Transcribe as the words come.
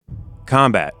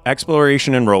Combat,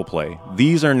 exploration, and roleplay.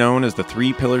 These are known as the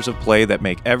 3 pillars of play that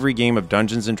make every game of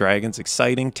Dungeons & Dragons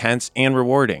exciting, tense, and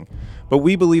rewarding. But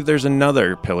we believe there's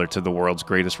another pillar to the world's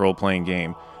greatest role-playing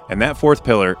game, and that 4th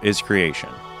pillar is creation.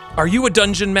 Are you a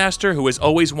dungeon master who has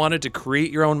always wanted to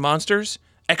create your own monsters,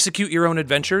 execute your own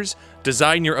adventures,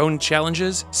 design your own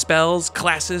challenges, spells,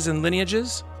 classes, and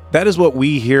lineages? That is what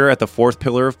we here at the 4th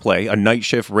pillar of play, a Night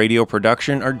Shift radio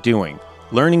production, are doing.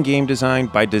 Learning game design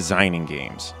by designing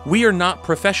games. We are not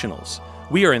professionals.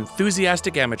 We are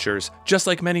enthusiastic amateurs, just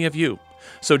like many of you.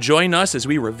 So join us as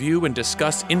we review and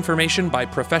discuss information by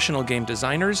professional game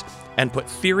designers and put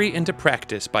theory into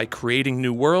practice by creating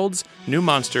new worlds, new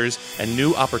monsters, and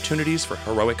new opportunities for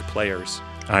heroic players.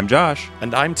 I'm Josh.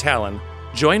 And I'm Talon.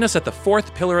 Join us at the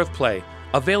 4th Pillar of Play,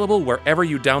 available wherever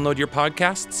you download your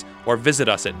podcasts, or visit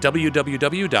us at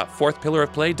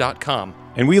www.4thpillarofplay.com.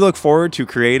 And we look forward to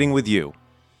creating with you.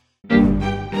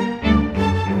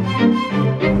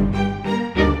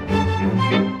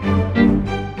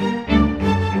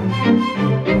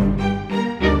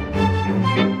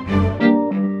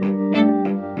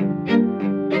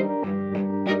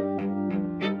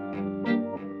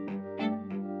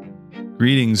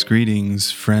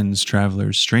 Greetings, friends,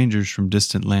 travelers, strangers from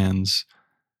distant lands.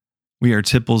 We are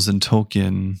Tipples and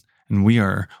Tolkien, and we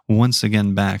are once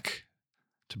again back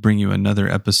to bring you another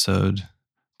episode,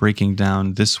 breaking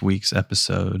down this week's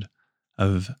episode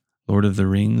of Lord of the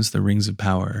Rings of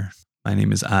Power. My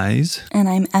name is Eyes. And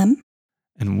I'm Em.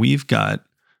 And we've got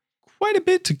quite a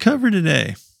bit to cover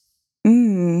today.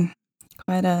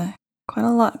 Quite a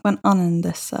lot went on in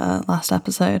this last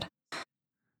episode.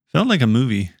 Felt like a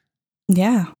movie.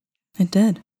 Yeah, it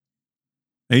did.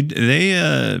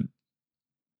 They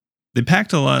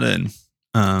packed a lot in.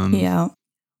 Yeah,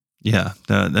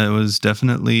 that was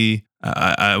definitely.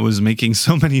 I was making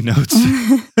so many notes.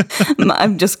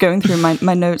 I'm just going through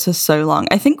my notes are so long.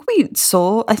 I think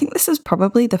this is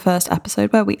probably the first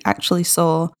episode where we actually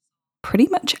saw pretty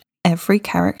much every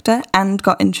character and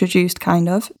got introduced kind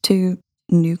of to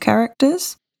new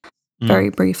characters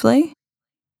very briefly.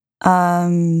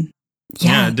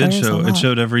 Yeah, it did show. It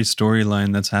showed every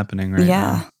storyline that's happening right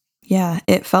now. Yeah,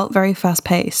 it felt very fast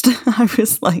paced. I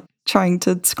was like trying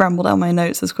to scramble down my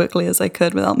notes as quickly as I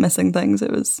could without missing things. It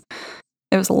was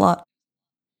a lot.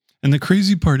 And the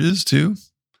crazy part is too,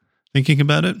 thinking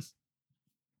about it,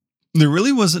 there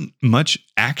really wasn't much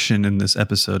action in this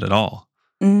episode at all.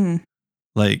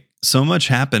 Like so much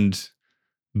happened,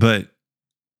 but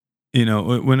you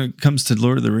know, when it comes to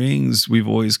Lord of the Rings, we've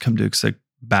always come to expect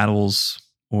battles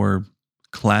or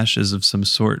clashes of some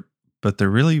sort, but there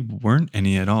really weren't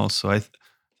any at all. So I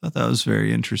thought that was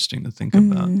very interesting to think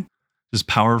about. Just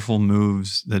powerful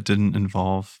moves that didn't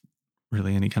involve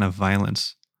really any kind of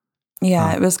violence.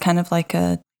 Yeah, it was kind of like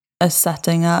a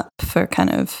setting up for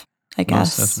kind of, I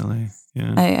guess. Most definitely,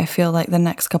 yeah. I feel like the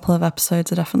next couple of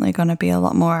episodes are definitely going to be a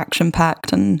lot more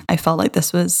action-packed, and I felt like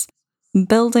this was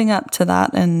building up to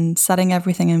that and setting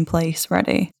everything in place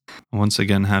ready. Once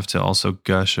again, have to also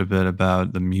gush a bit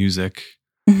about the music,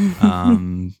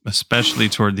 especially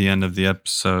toward the end of the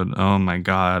episode. Oh my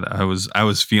God, I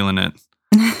was feeling it.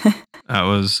 That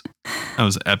was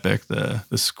epic.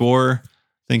 The score, I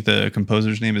think the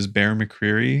composer's name is Bear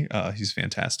McCreary. He's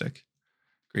fantastic.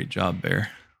 Great job, Bear.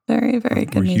 Very, very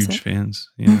good music. We're huge fans.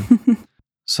 Yeah.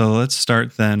 So let's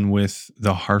start then with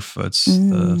the Harfoots,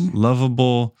 the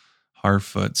lovable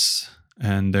Harfoots,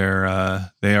 and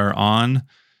they are on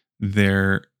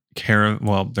their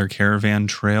caravan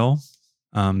trail.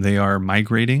 They are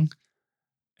migrating,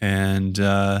 and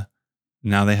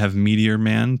now they have Meteor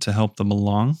Man to help them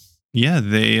along. Yeah,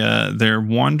 they're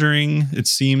wandering. It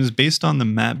seems based on the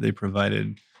map they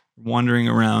provided, wandering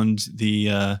around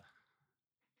the I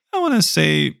want to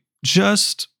say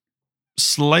just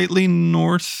slightly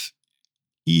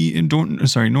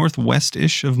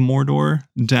northwest-ish of Mordor,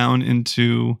 down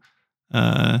into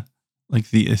like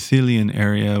the Ithilien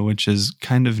area, which is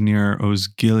kind of near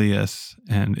Osgiliath,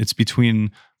 and it's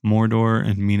between Mordor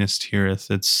and Minas Tirith.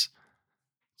 It's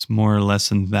more or less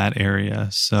in that area.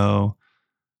 So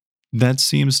that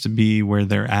seems to be where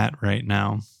they're at right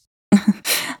now. I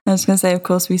was going to say, of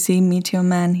course, we see Meteor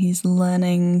Man. He's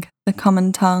learning the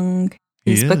common tongue.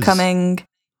 He's becoming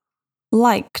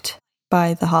liked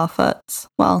by the Harfoots.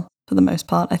 Well, for the most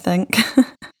part, I think.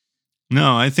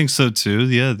 No, I think so too.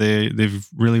 Yeah, they've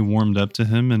really warmed up to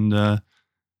him, and I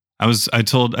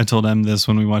told Em this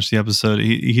when we watched the episode.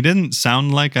 He didn't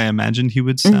sound like I imagined he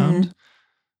would sound,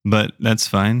 but that's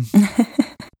fine.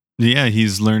 Yeah,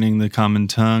 he's learning the common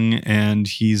tongue, and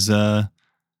he's I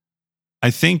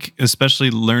think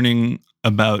especially learning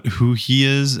about who he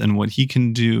is and what he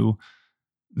can do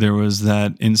there was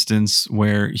that instance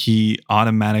where he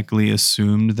automatically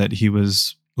assumed that he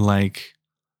was like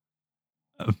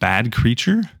a bad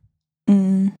creature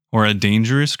or a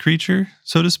dangerous creature,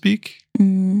 so to speak.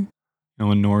 And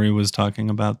when Nori was talking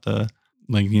about the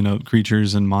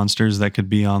creatures and monsters that could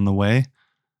be on the way,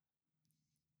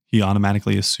 he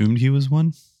automatically assumed he was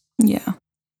one. Yeah.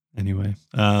 Anyway,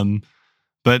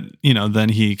 but then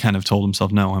he kind of told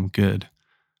himself, "No, I'm good,"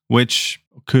 which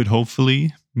could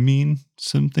hopefully mean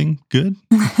something good.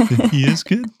 He is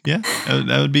good. Yeah,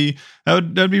 that'd be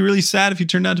really sad if he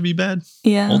turned out to be bad.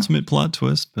 Yeah. Ultimate plot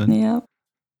twist, but yeah.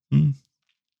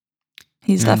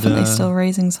 He's definitely still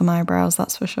raising some eyebrows.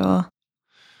 That's for sure.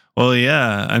 Well,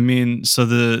 yeah. I mean,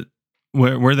 so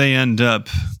where they end up.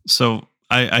 So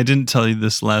I didn't tell you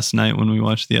this last night when we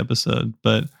watched the episode,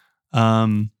 but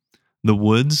the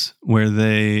woods where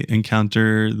they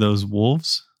encounter those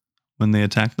wolves when they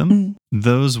attack them,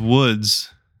 those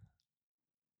woods.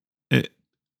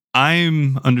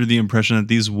 I'm under the impression that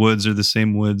these woods are the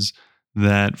same woods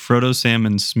that Frodo, Sam,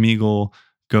 and Smeagol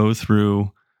go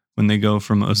through when they go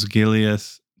from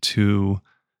Osgiliath to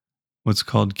what's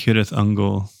called Cirith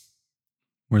Ungol,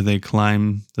 where they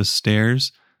climb the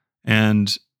stairs.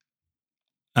 And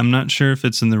I'm not sure if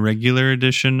it's in the regular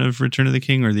edition of Return of the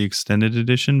King or the extended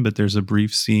edition, but there's a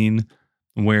brief scene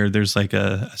where there's like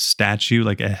a statue,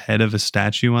 like a head of a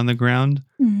statue on the ground.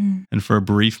 And for a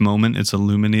brief moment, it's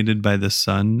illuminated by the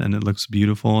sun and it looks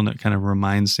beautiful. And it kind of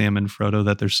reminds Sam and Frodo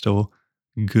that there's still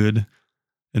good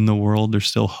in the world. There's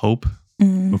still hope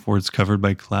before it's covered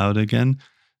by cloud again.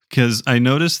 Because I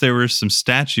noticed there were some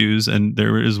statues and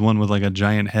there is one with like a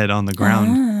giant head on the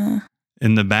ground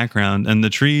in the background. And the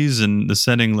trees and the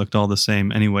setting looked all the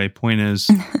same. Anyway, point is,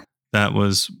 that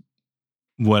was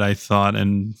what I thought.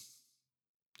 And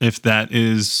if that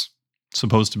is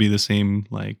supposed to be the same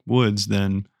like woods,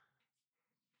 then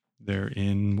they're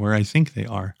in where I think they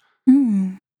are.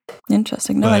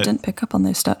 Interesting. No, I didn't pick up on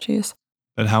those statues.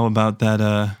 But how about that?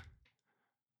 How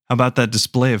about that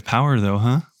display of power, though?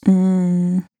 Huh?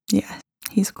 Yeah,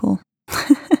 he's cool.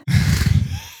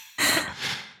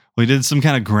 We did some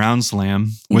kind of ground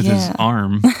slam with his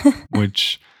arm,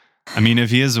 which, I mean,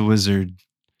 if he is a wizard,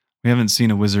 we haven't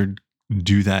seen a wizard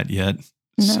do that yet.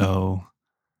 No. So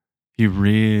he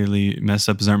really messed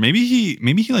up his arm. Maybe he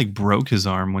like broke his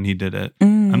arm when he did it.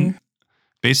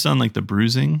 Based on like the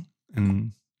bruising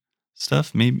and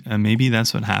stuff. Maybe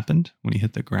that's what happened when he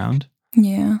hit the ground.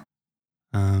 Yeah.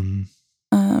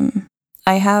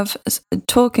 I have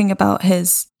talking about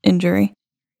his injury.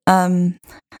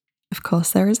 Of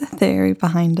course, there is a theory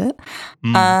behind it.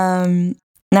 Now,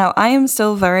 I am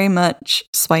still very much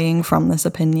swaying from this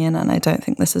opinion, and I don't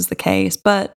think this is the case,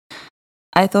 but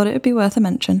I thought it would be worth a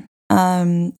mention.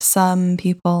 Some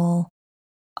people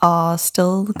are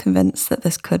still convinced that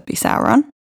this could be Sauron,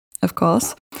 of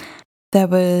course.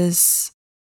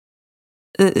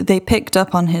 They picked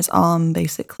up on his arm,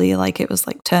 basically, like it was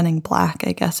like turning black.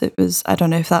 I guess it was, I don't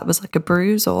know if that was like a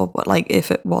bruise or what, like if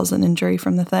it was an injury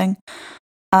from the thing.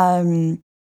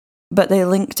 But they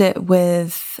linked it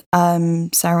with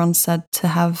Sauron said to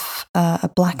have a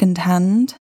blackened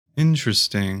hand.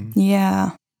 Interesting.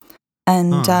 Yeah.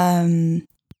 And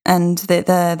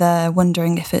they're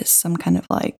wondering if it's some kind of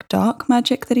like dark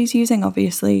magic that he's using,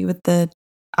 obviously with the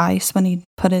ice when he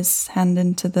put his hand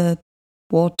into the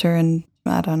water and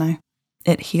I don't know,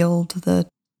 it healed the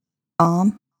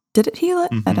arm. Did it heal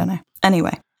it? I don't know.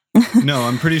 Anyway. No,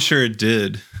 I'm pretty sure it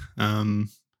did. And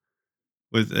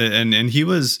he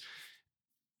was,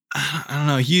 I don't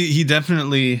know, he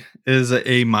definitely is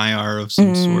a Maiar of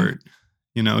some sort.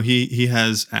 You know, he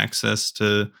has access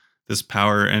to this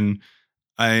power, and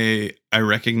I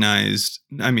recognized,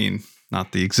 I mean,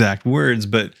 not the exact words,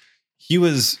 but he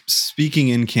was speaking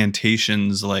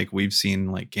incantations like we've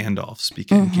seen like Gandalf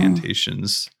speak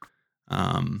incantations. He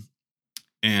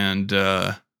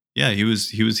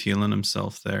was healing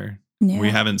himself there. Yeah. We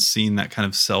haven't seen that kind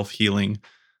of self-healing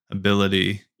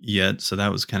ability yet, so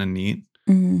that was kind of neat.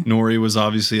 Nori was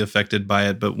obviously affected by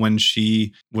it, but when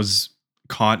she was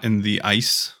caught in the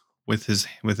ice with his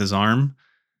arm,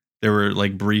 there were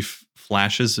like brief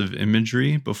flashes of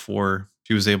imagery before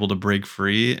she was able to break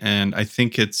free, and I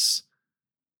think it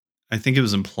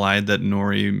was implied that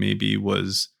Nori maybe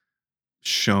was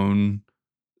shown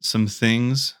some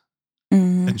things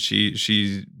and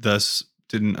she thus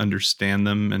didn't understand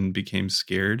them and became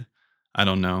scared. I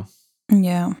don't know.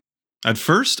 Yeah. At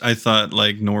first I thought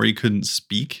like Nori couldn't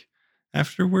speak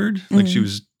afterward. Like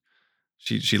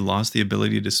she lost the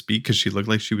ability to speak because she looked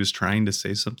like she was trying to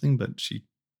say something, but she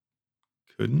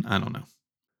couldn't. I don't know.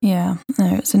 Yeah.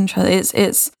 No, it's interesting.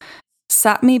 It's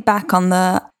sat me back on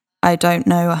the I don't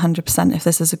know 100% if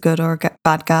this is a good or a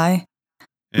bad guy.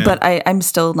 Yeah. But I'm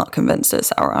still not convinced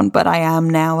it's Sauron. But I am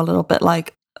now a little bit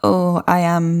like, oh, I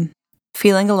am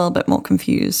feeling a little bit more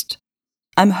confused.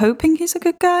 I'm hoping he's a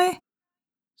good guy.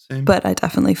 Same. But I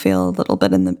definitely feel a little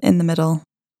bit in the middle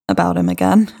about him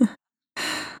again.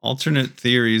 Alternate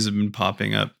theories have been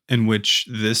popping up in which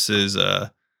this is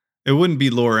it wouldn't be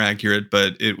lore accurate,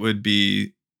 but it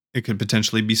could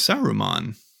potentially be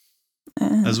Saruman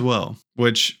as well,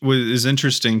 which is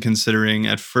interesting considering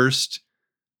at first,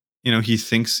 he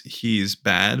thinks he's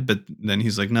bad, but then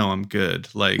he's like, no, I'm good.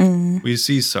 Like we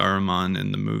see Saruman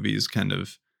in the movies kind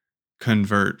of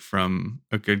convert from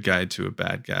a good guy to a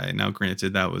bad guy. Now,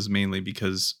 granted, that was mainly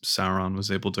because Sauron was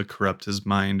able to corrupt his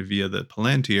mind via the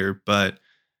Palantir, but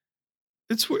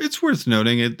it's worth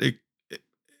noting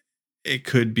it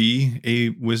could be a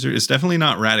wizard. It's definitely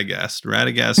not Radagast.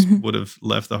 Radagast would have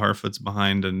left the Harfoots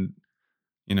behind and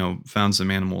found some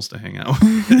animals to hang out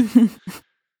with.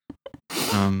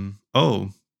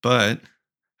 But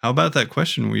how about that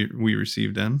question we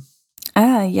received, Em?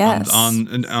 Yes. On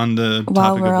the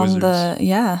topic of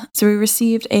wizards. So we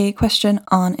received a question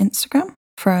on Instagram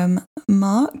from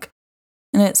Mark.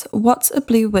 And it's, what's a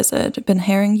blue wizard? Been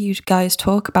hearing you guys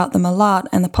talk about them a lot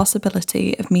and the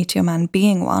possibility of Meteor Man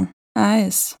being one.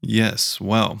 Guys. Yes,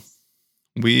 well,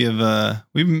 we've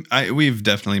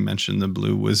definitely mentioned the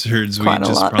blue wizards. Quite we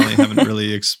just probably haven't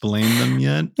really explained them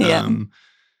yet. Yeah.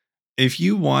 If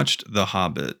you watched The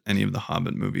Hobbit, any of the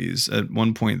Hobbit movies, at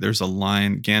one point there's a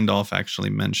line, Gandalf actually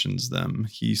mentions them.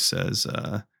 He says,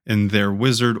 in their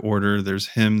wizard order, there's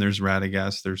him, there's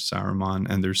Radagast, there's Saruman,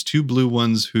 and there's two blue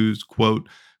ones whose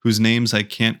names I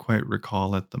can't quite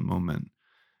recall at the moment.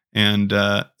 And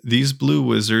these blue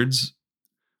wizards,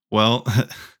 well,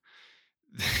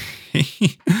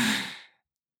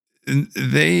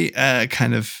 they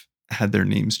kind of had their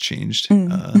names changed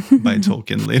by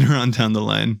Tolkien later on down the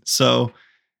line. So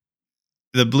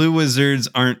the blue wizards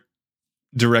aren't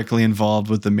directly involved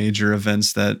with the major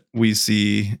events that we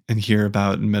see and hear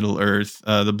about in Middle-earth.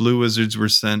 The blue wizards were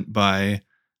sent by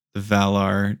the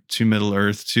Valar to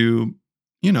Middle-earth to,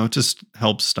 to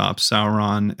help stop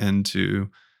Sauron and to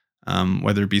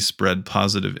whether it be spread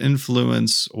positive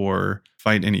influence or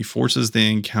fight any forces they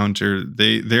encounter.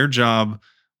 Their job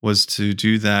was to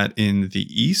do that in the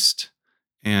east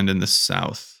and in the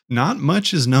south. Not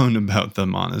much is known about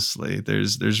them, honestly.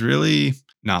 There's really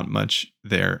not much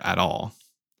there at all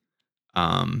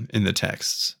in the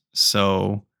texts.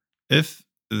 So if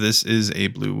this is a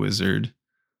blue wizard,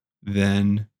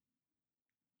 then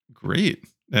great.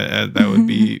 That would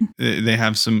be, they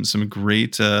have some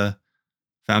great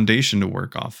foundation to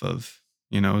work off of,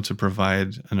 to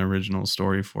provide an original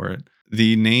story for it.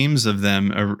 The names of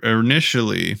them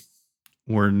initially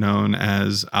were known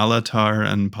as Alatar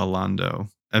and Palando.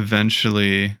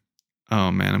 Eventually, oh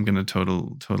man, I'm going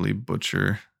to totally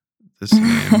butcher this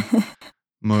name.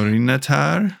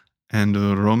 Morinatar and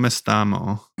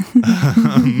Romestamo.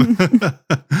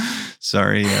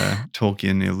 Sorry,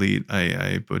 Tolkien elite,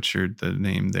 I butchered the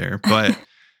name there. But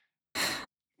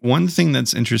one thing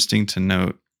that's interesting to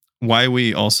note, why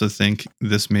we also think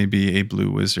this may be a blue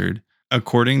wizard,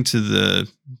 according to the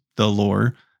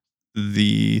lore,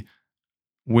 the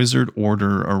wizard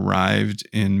order arrived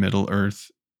in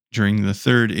Middle-earth during the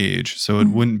Third Age, so it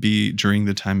wouldn't be during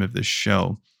the time of this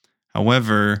show.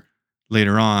 However,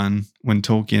 later on, when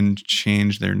Tolkien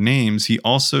changed their names, he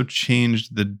also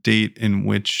changed the date in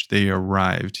which they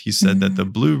arrived. He said that the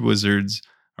blue wizards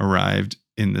arrived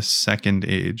in the Second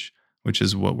Age, which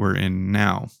is what we're in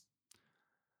now.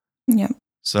 Yep.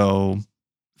 So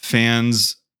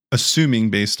fans, assuming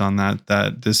based on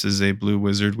that this is a blue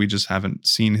wizard, we just haven't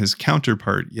seen his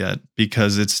counterpart yet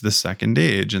because it's the Second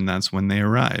Age and that's when they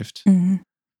arrived.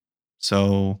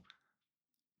 So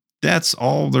that's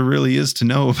all there really is to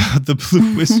know about the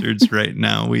blue wizards right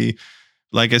now.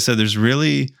 Like I said, there's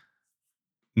really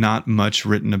not much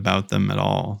written about them at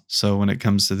all. So when it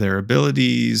comes to their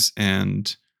abilities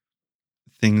and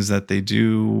things that they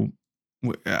do,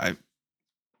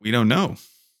 we don't know,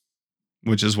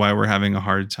 which is why we're having a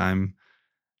hard time,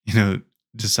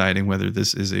 deciding whether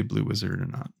this is a blue wizard or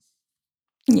not.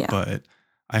 Yeah. But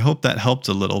I hope that helped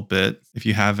a little bit. If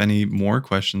you have any more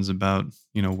questions about,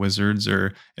 wizards,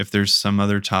 or if there's some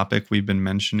other topic we've been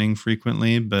mentioning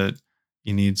frequently, but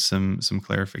you need some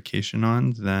clarification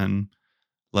on, then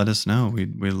let us know.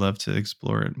 We'd love to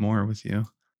explore it more with you.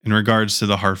 In regards to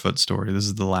the Harfoot story, this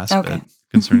is the last bit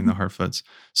concerning the Harfoots.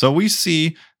 So we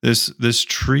see this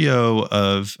trio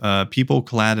of people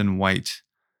clad in white,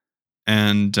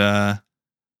 and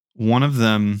one of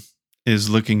them is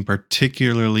looking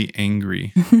particularly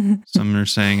angry. Some are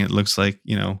saying it looks like,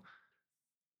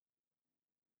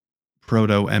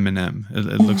 proto Eminem.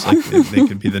 It looks like they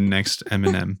could be the next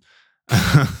Eminem.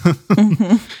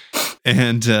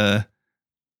 And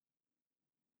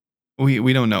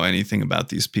we don't know anything about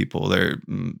these people. They're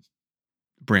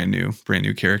brand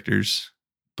new characters.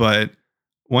 But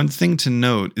one thing to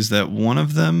note is that one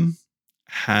of them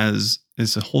is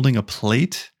holding a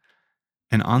plate,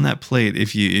 and on that plate,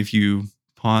 if you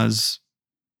pause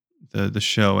the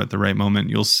show at the right moment,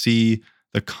 you'll see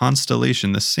the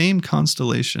constellation, the same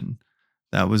constellation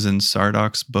that was in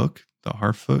Sardok's book, the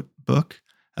Harfoot book,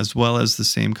 as well as the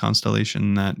same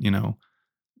constellation that,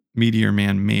 Meteor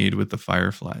Man made with the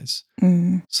fireflies.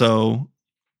 So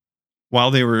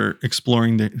while they were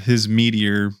exploring his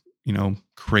meteor,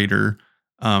 crater,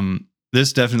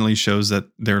 this definitely shows that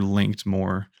they're linked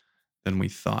more than we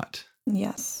thought.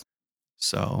 Yes.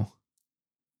 So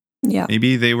yeah,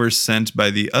 maybe they were sent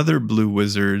by the other blue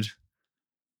wizard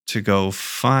to go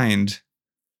find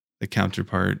the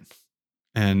counterpart,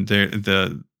 and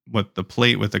the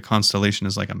plate with the constellation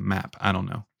is like a map. I don't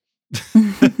know.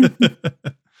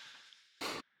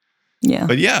 Yeah.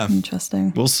 But yeah,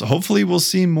 interesting. Hopefully we'll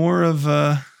see more of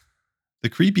the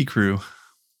creepy crew.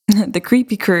 The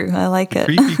creepy crew. I like it.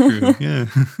 Creepy crew. Yeah.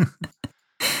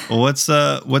 Well,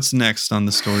 what's next on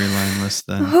the storyline list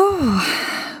then?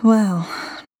 Well,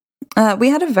 we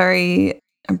had a very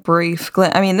brief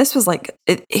glimpse. I mean, this was like,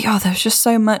 there's just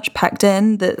so much packed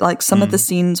in that like some of the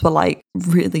scenes were like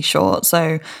really short.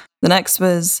 So the next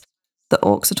was the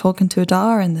orcs are talking to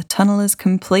Adar and the tunnel is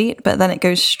complete, but then it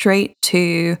goes straight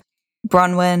to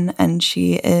Bronwyn, and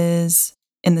she is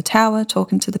in the tower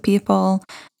talking to the people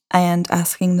and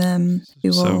asking them who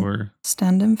will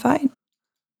stand and fight.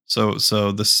 So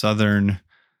the southern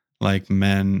like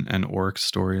men and orc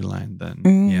storyline then.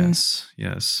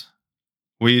 Yes.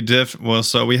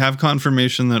 So we have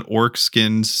confirmation that orc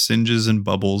skin singes and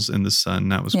bubbles in the sun.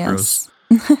 That was gross.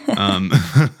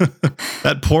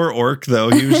 That poor orc though,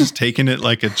 he was just taking it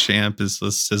like a champ. Is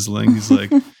the sizzling. He's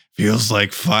like, feels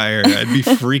like fire. I'd be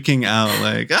freaking out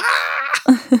like,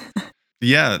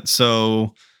 Yeah,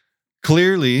 so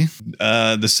clearly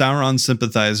the Sauron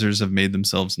sympathizers have made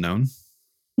themselves known.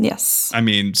 Yes. I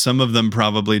mean, some of them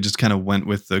probably just kind of went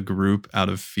with the group out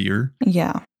of fear.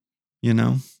 Yeah.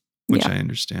 Which I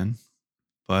understand.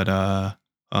 But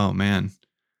oh man.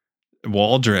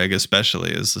 Waldreg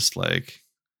especially is just like,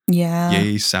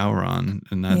 yay Sauron,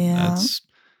 and that's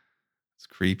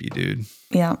creepy, dude.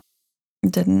 Yeah.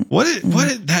 Didn't. What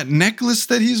that necklace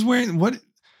that he's wearing?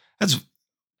 That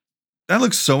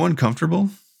looks so uncomfortable.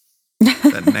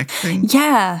 That neck thing.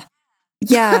 Yeah.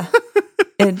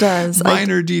 It does.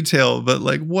 Minor detail, but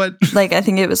like what? Like I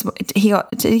think it was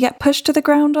did he get pushed to the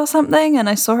ground or something? And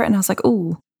I saw it and I was like,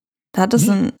 "Ooh, that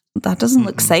doesn't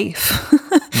look safe."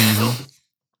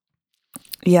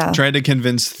 Yeah. Tried to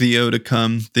convince Theo to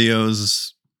come.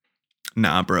 Theo's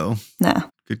nah, bro. Nah.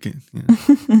 Good kid.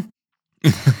 Yeah.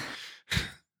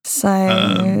 So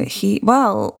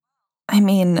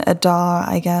Adar,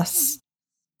 I guess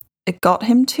it got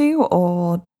him to,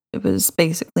 or it was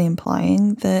basically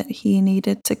implying that he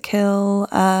needed to kill,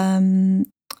 oh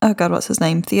God, what's his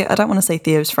name? Theo. I don't want to say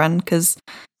Theo's friend because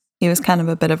he was kind of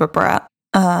a bit of a brat.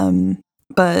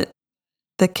 But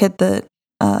the kid that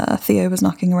Theo was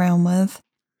knocking around with,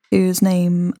 whose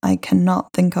name I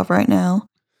cannot think of right now.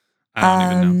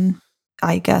 I don't even know.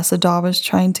 I guess Adar was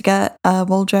trying to get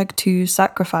Waldreg to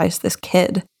sacrifice this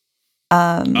kid.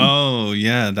 Oh,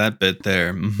 yeah, that bit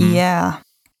there. Mm-hmm. Yeah.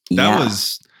 That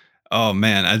was, oh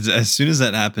man, as soon as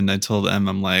that happened, I told Em,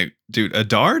 I'm like, dude,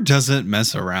 Adar doesn't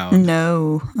mess around.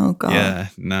 No. Oh God. Yeah,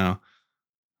 no.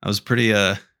 I was pretty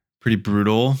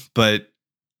brutal, but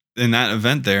in that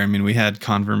event there, I mean, we had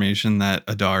confirmation that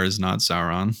Adar is not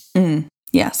Sauron.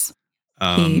 Yes.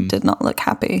 He did not look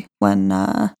happy when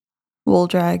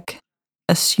Waldreg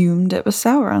assumed it was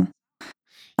Sauron.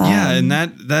 Yeah, and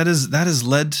that has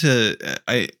led to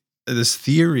this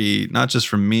theory, not just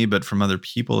from me, but from other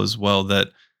people as well, that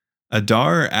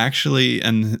Adar actually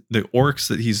and the orcs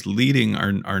that he's leading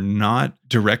are not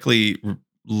directly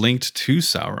linked to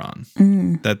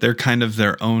Sauron. That they're kind of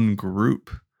their own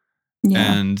group.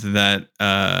 Yeah. And that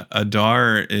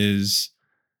Adar is,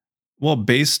 well,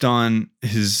 based on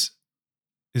his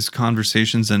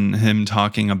conversations and him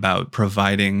talking about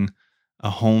providing a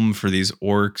home for these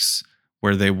orcs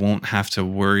where they won't have to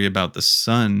worry about the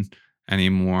sun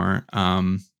anymore.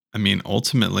 I mean,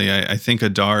 ultimately, I think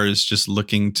Adar is just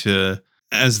looking to,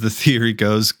 as the theory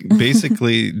goes,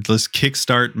 basically just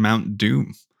kickstart Mount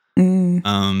Doom,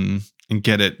 and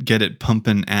get it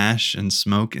pumping ash and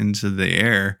smoke into the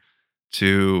air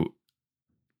to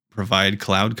provide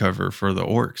cloud cover for the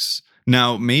orcs.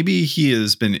 Now, maybe he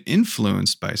has been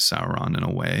influenced by Sauron in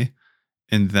a way,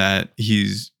 in that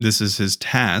this is his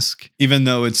task, even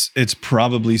though it's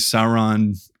probably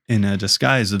Sauron in a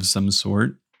disguise of some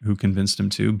sort who convinced him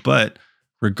to. But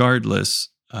regardless,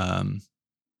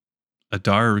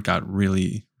 Adar got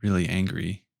really, really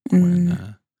angry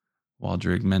when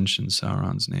Waldreg mentioned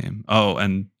Sauron's name. Oh,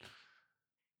 and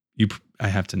I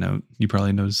have to note, you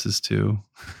probably noticed this too.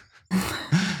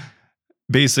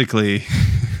 Basically,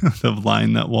 the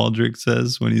line that Waldreg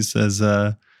says when he says,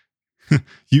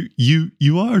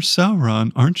 you are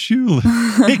Sauron, aren't you?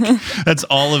 Like, that's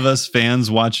all of us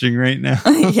fans watching right now.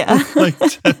 Yeah. Like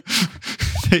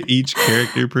to each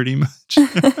character pretty much.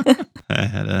 I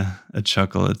had a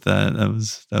chuckle at that.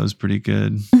 That was pretty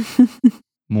good.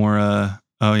 More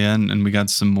and we got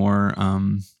some more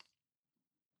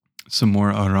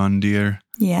Arondir.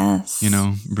 Yes.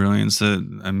 Brilliance.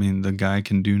 The guy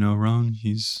can do no wrong.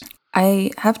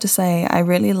 I have to say, I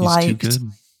really liked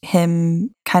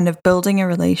him kind of building a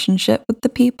relationship with the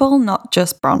people, not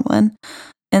just Bronwyn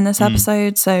in this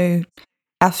episode. So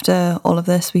after all of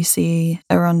this, we see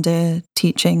Arondir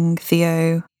teaching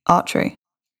Theo archery,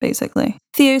 basically.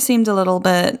 Theo seemed a little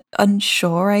bit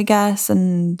unsure, I guess,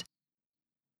 and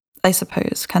I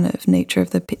suppose kind of nature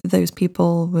of those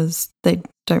people was they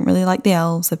don't really like the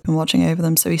elves. They've been watching over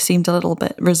them, so he seemed a little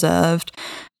bit reserved.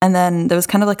 And then there was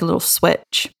kind of like a little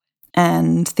switch,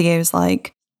 and Theo's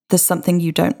like, there's something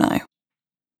you don't know.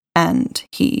 And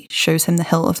he shows him the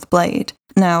hilt of the blade.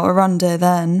 Now, Arondir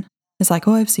then is like,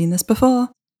 oh, I've seen this before.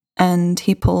 And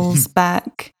he pulls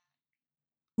back,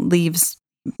 leaves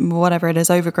whatever it is,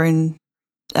 overgrown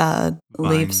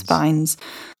leaves, vines.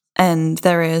 And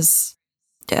there is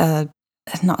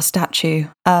not a statue,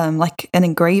 like an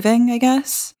engraving, I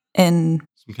guess, in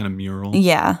some kind of mural.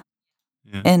 Yeah.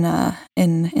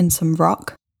 In some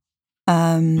rock.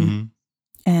 And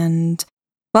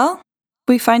well,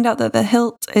 we find out that the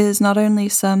hilt is not only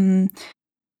some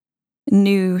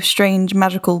new strange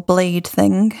magical blade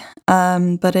thing,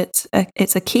 but it's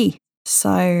a key.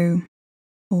 So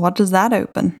what does that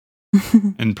open?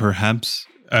 And perhaps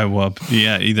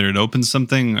either it opens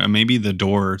something, or maybe the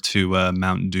door to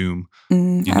Mount Doom.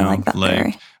 I like that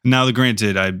theory. Now,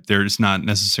 granted, there's not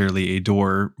necessarily a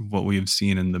door what we have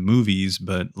seen in the movies,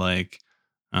 but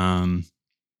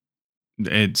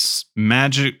it's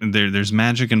magic. There's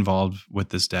magic involved with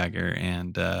this dagger,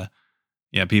 and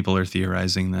people are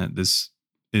theorizing that this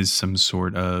is some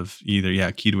sort of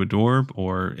either key to a door,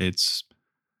 or it's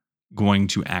going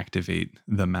to activate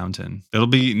the mountain. It'll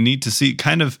be neat to see.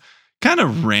 Kind of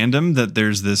random that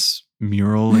there's this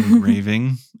mural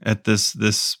engraving at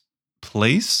this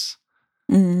place,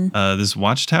 this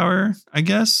watchtower, I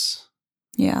guess.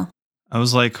 Yeah. I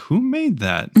was like, who made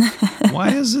that?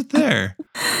 Why is it there?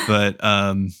 But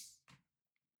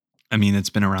it's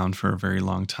been around for a very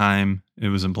long time. It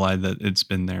was implied that it's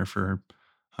been there for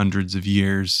hundreds of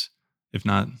years, if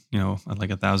not, like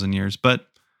 1,000 years. But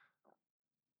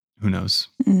who knows?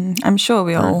 I'm sure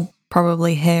we'll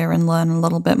probably hear and learn a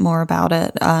little bit more about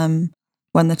it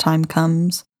when the time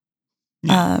comes.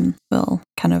 Yeah. We'll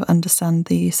kind of understand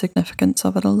the significance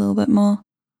of it a little bit more.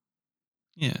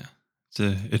 Yeah. It's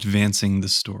advancing the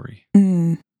story.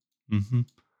 Mm-hmm.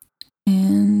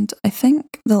 And I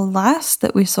think the last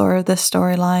that we saw of this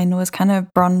storyline was kind of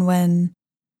Bronwyn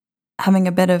having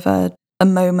a bit of a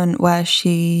moment where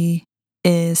she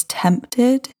is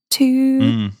tempted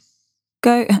to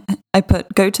go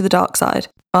to the dark side.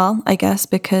 Well, I guess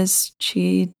because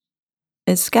she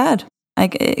is scared.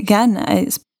 Again,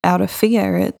 it's out of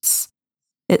fear. It's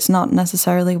not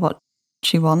necessarily what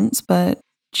she wants, but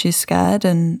she's scared,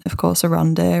 and of course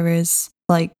Arondir is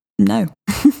like, no,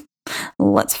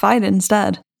 let's fight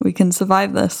instead. We can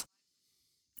survive this.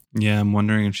 Yeah, I'm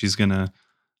wondering if she's gonna,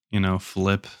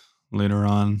 flip later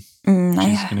on.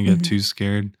 She's gonna get too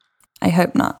scared. I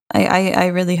hope not. I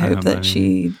really hope that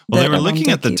she... Well, they were looking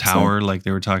at the tower, like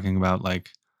they were talking about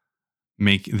like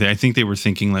I think they were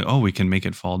thinking like, oh, we can make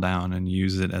it fall down and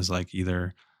use it as like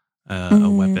either a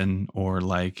weapon or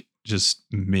like just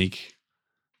make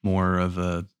more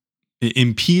of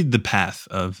impede the path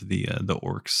of the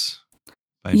orcs.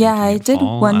 I did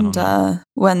wonder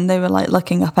when they were like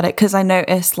looking up at it, because I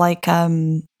noticed like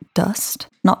dust,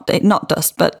 not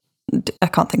dust, but I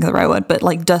can't think of the right word, but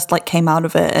like dust like came out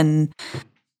of it, and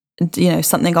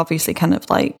something obviously kind of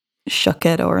like shook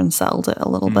it or unsettled it a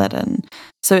little bit, and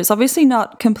so it's obviously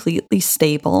not completely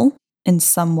stable in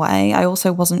some way. I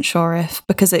also wasn't sure if,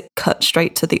 because it cut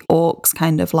straight to the orcs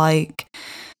kind of like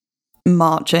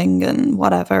marching and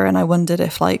whatever, and I wondered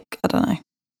if like, I don't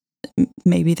know,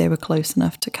 maybe they were close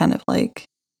enough to kind of like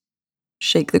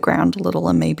shake the ground a little,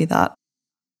 and maybe that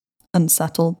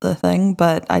unsettled the thing,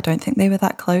 but I don't think they were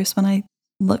that close when I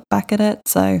look back at it.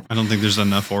 So I don't think there's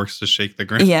enough orcs to shake the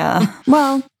ground. yeah.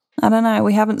 Well, I don't know.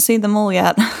 We haven't seen them all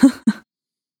yet.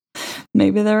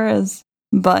 Maybe there is,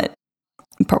 but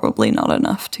probably not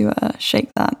enough to shake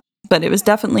that. But it was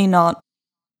definitely not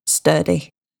sturdy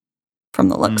from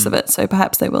the looks of it. So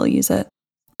perhaps they will use it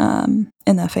in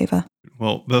their favor.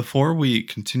 Well, before we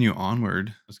continue onward,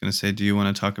 I was going to say, do you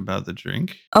want to talk about the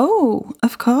drink? Oh,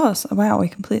 of course. Wow, we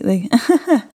completely...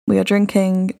 We are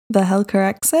drinking the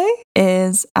Helcaraxe.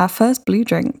 Is our first blue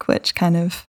drink, which kind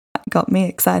of got me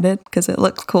excited because it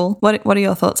looks cool. What are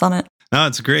your thoughts on it? No,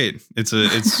 it's great. It's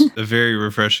a very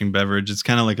refreshing beverage. It's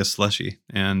kind of like a slushy.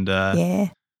 And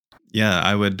yeah,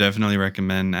 I would definitely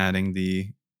recommend adding the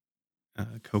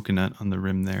coconut on the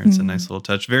rim there. It's a nice little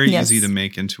touch. Very easy to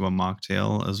make into a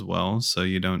mocktail as well, so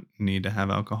you don't need to have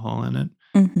alcohol in it.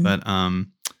 But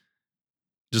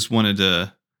just wanted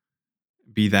to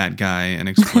be that guy and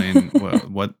explain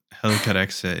what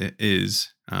Helcaraxe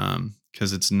is,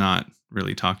 because it's not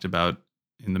really talked about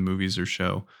in the movies or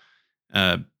show.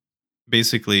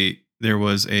 Basically, there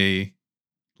was a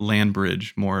land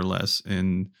bridge, more or less,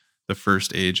 in the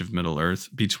first age of Middle-earth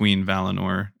between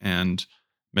Valinor and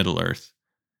Middle-earth.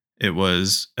 It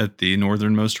was at the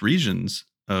northernmost regions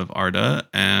of Arda,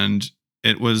 and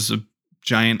it was a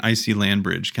giant icy land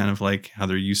bridge, kind of like how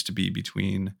there used to be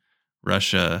between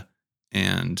Russia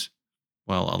and,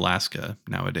 well, Alaska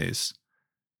nowadays.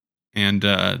 And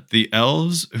the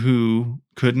elves who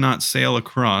could not sail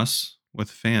across with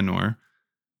Fëanor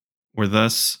were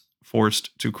thus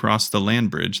forced to cross the land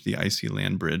bridge, the icy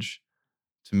land bridge,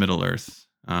 to Middle-earth.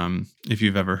 If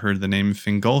you've ever heard the name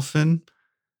Fingolfin,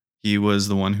 he was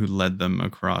the one who led them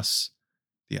across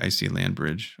the icy land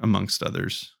bridge, amongst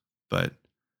others. But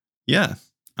yeah,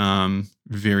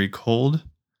 very cold,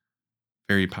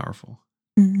 very powerful.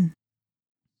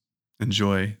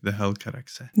 Enjoy the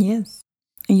Helcaraxe. Yes.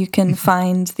 You can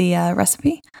find the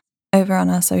recipe over on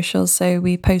our socials. So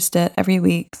we post it every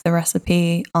week, the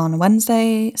recipe on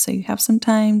Wednesday. So you have some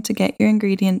time to get your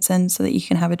ingredients in so that you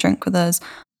can have a drink with us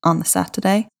on the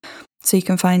Saturday. So you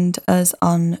can find us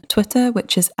on Twitter,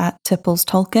 which is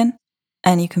 @TipplesTolkien.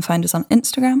 And you can find us on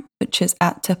Instagram, which is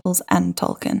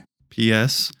 @TipplesandTolkien.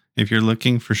 P.S. If you're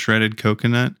looking for shredded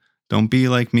coconut, don't be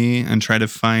like me and try to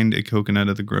find a coconut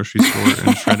at the grocery store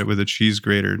and shred it with a cheese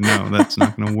grater. No, that's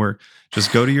not going to work.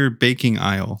 Just go to your baking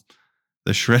aisle.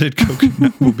 The shredded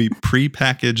coconut will be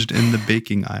pre-packaged in the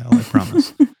baking aisle, I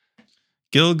promise.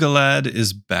 Gil-galad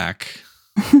is back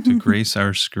to grace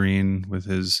our screen with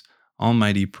his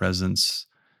almighty presence.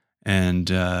 And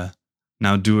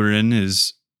now Durin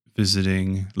is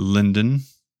visiting Lindon.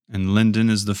 And Lindon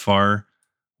is the far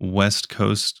west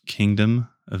coast kingdom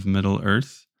of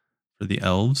Middle-earth. For the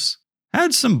elves.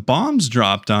 Had some bombs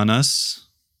dropped on us.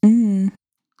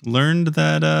 Learned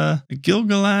that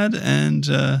Gil-galad and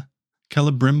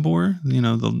Celebrimbor, you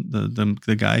know,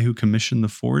 the guy who commissioned the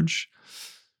forge,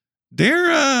 they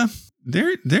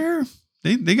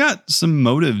got some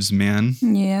motives, man.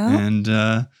 Yeah. And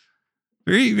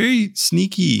very, very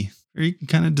sneaky, very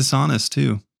kind of dishonest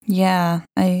too. Yeah,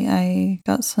 I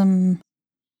got some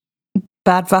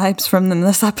bad vibes from them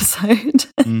this episode.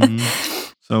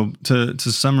 So to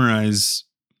summarize,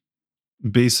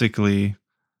 basically,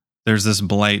 there's this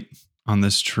blight on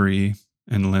this tree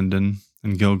in Lindon,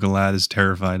 and Gil-galad is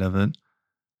terrified of it.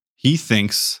 He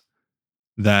thinks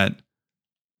that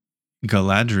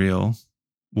Galadriel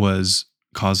was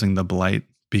causing the blight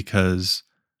because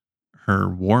her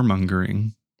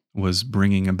warmongering was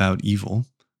bringing about evil.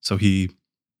 So he,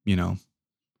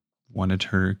 wanted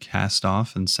her cast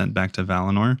off and sent back to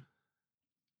Valinor.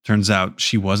 Turns out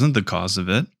she wasn't the cause of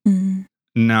it.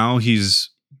 Now he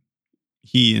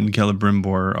and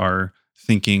Celebrimbor are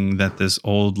thinking that this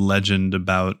old legend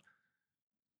about,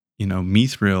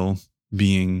 Mithril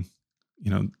being,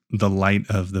 the light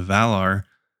of the Valar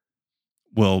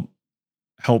will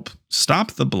help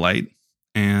stop the blight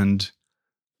and,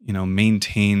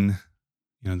 maintain,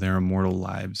 their immortal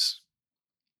lives.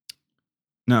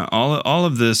 Now, all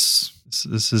of this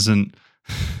isn't...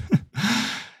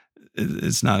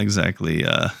 It's not exactly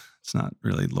it's not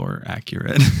really lore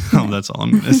accurate. That's all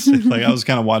I'm gonna say. Like, I was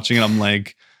kind of watching it, I'm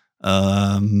like,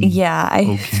 yeah,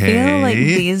 I feel like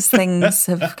these things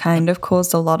have kind of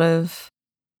caused a lot of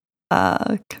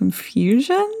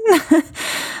confusion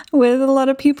with a lot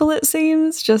of people, it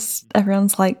seems. Just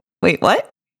everyone's like, wait, what?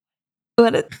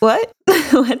 What?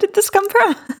 Where did this come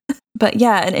from? But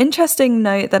yeah, an interesting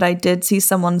note that I did see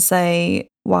someone say,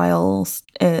 whilst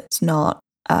it's not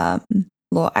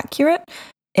lore accurate,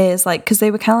 is like, because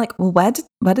they were kind of like, well,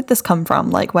 where did this come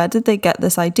from? Like, where did they get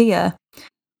this idea?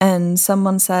 And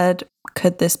someone said,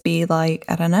 could this be like,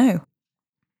 I don't know,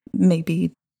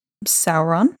 maybe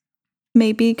Sauron,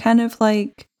 maybe kind of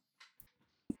like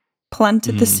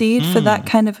planted the seed for that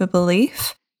kind of a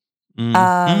belief.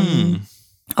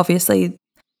 Obviously,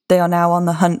 they are now on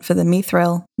the hunt for the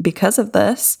Mithril because of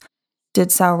this. Did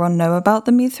Sauron know about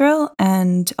the Mithril?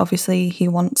 And obviously, he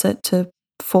wants it to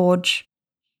forge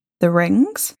the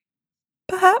rings,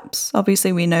 perhaps.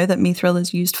 Obviously, we know that Mithril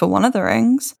is used for one of the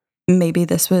rings. Maybe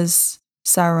this was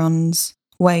Sauron's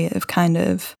way of kind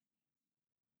of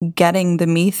getting the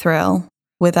Mithril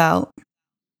without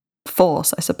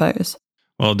force, I suppose.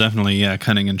 Well, definitely, yeah,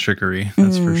 cunning and trickery.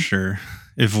 That's for sure.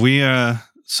 If we,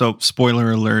 so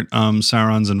spoiler alert,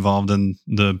 Sauron's involved in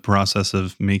the process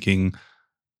of making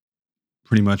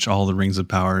pretty much all the rings of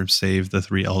power, save the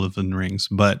 3 Elven rings.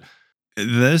 But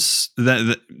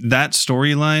that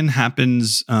storyline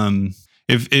happens.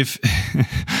 If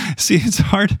see,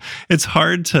 it's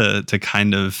hard to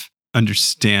kind of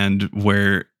understand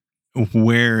where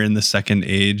in the Second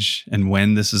Age and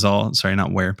when this is all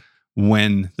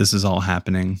when this is all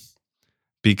happening,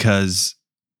 because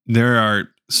there are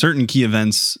certain key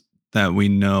events that we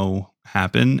know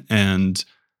happen and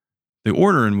the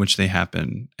order in which they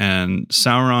happen. And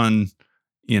Sauron,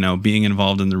 being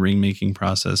involved in the ring making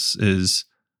process is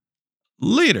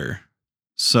later.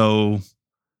 So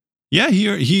yeah,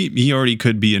 he already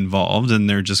could be involved, and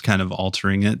they're just kind of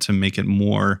altering it to make it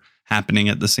more happening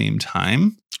at the same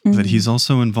time. But he's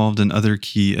also involved in other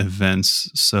key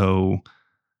events. So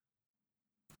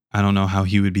I don't know how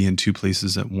he would be in 2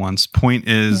 places at once. Point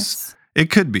is, It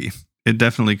could be. It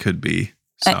definitely could be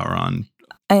Sauron.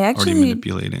 I actually already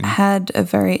manipulating. Had a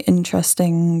very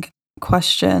interesting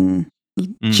question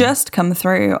just come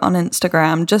through on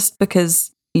Instagram, just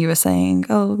because you were saying,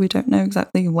 oh, we don't know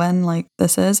exactly when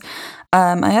this is.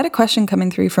 I had a question coming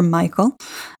through from Michael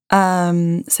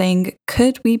saying,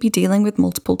 could we be dealing with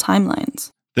multiple timelines?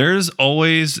 There's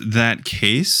always that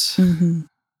case.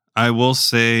 I will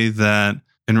say that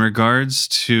in regards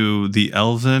to the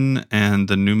Elven and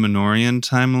the Númenórean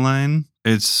timeline,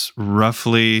 it's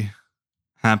roughly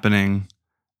happening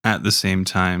at the same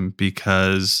time,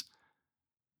 because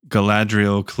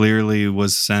Galadriel clearly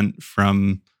was sent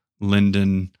from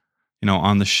Lindon,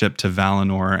 on the ship to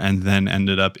Valinor, and then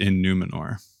ended up in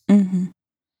Númenor.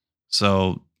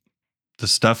 So the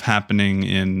stuff happening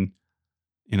in,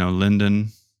 Lindon,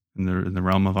 in the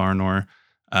realm of Arnor,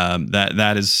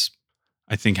 that is,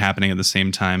 I think, happening at the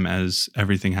same time as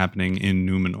everything happening in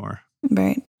Númenor.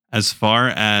 Right. As far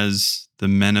as the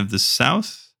Men of the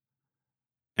South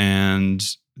and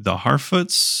the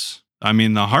Harfoots, the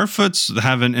Harfoots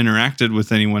haven't interacted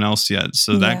with anyone else yet,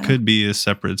 so that could be a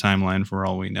separate timeline for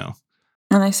all we know.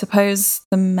 And I suppose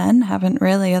the men haven't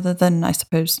really, other than, I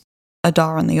suppose,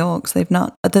 Adar and the Orcs, they've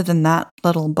not, other than that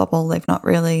little bubble, they've not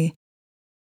really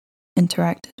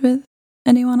interacted with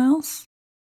anyone else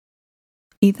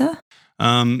either.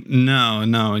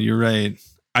 No, you're right.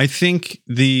 I think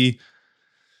the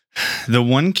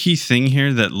one key thing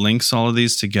here that links all of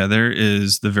these together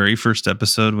is the very first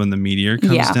episode when the meteor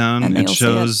comes down. It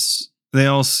shows they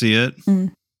all see it.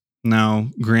 Now,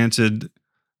 granted,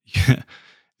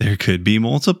 there could be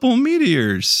multiple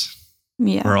meteors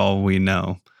for all we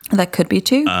know. That could be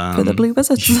 2 for the Blue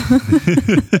Wizards.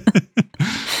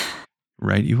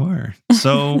 Right, you are.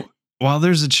 So while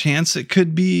there's a chance it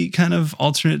could be kind of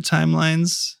alternate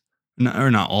timelines, or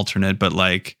not alternate, but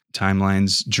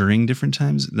timelines during different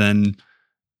times, then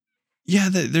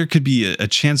there could be a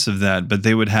chance of that, but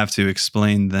they would have to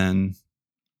explain then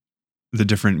the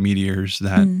different meteors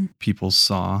that people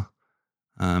saw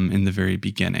in the very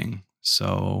beginning.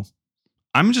 So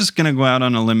I'm just going to go out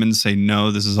on a limb and say, no,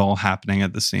 this is all happening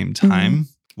at the same time.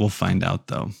 We'll find out,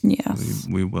 though. Yes.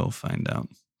 We will find out.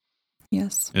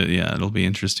 Yes. It'll be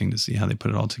interesting to see how they put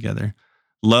it all together.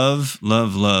 Love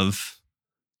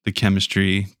the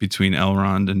chemistry between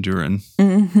Elrond and Durin.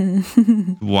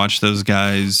 Watch those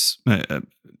guys.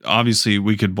 Obviously,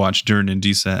 we could watch Durin and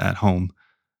Disa at home,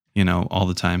 all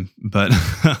the time. But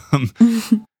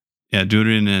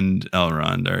Durin and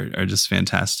Elrond are just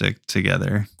fantastic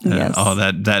together. Yes.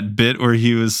 That bit where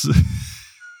he was...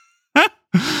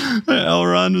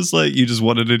 Elrond was like, you just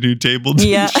wanted a new table, didn't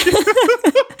you?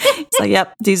 It's like,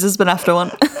 yep, Disa's been after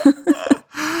one.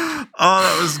 Oh,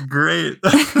 that was great.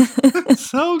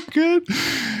 So good.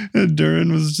 And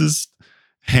Durin was just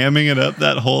hamming it up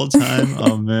that whole time.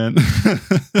 Oh, man.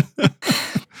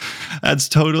 That's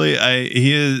totally,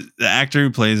 he is the actor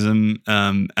who plays him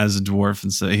as a dwarf.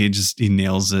 And so he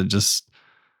nails it. It's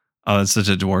such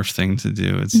a dwarf thing to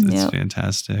do. It's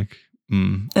fantastic.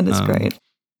 It is great.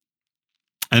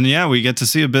 And we get to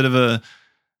see a bit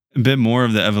more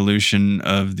of the evolution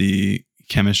of the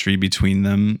chemistry between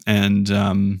them,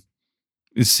 and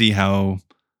see how.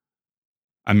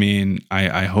 I mean,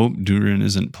 I hope Durin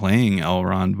isn't playing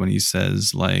Elrond when he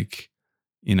says, like,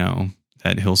 you know,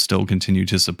 that he'll still continue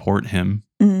to support him,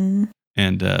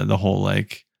 and the whole,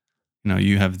 like, you know,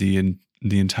 you have the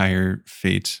entire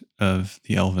fate of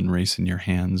the elven race in your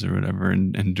hands or whatever,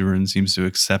 and Durin seems to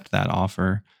accept that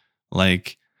offer.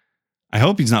 Like, I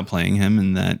hope he's not playing him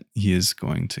and that he is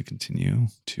going to continue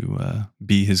to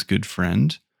be his good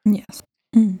friend. Yes.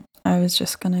 I was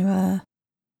just going to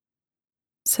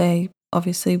say,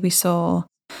 obviously, we saw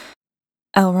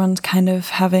Elrond kind of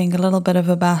having a little bit of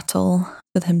a battle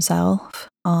with himself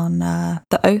on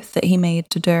the oath that he made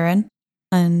to Durin,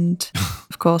 and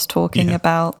of course talking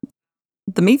about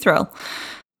the Mithril,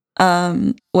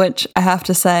 which I have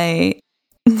to say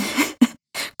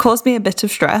caused me a bit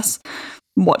of stress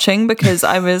watching, because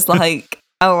I was like,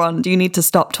 Elrond, you need to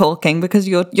stop talking, because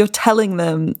you're telling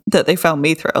them that they found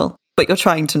Mithril, but you're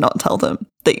trying to not tell them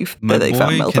that they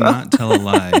found Mithril. My boy cannot tell a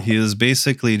lie. He is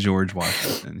basically George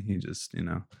Washington. He just, you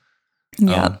know.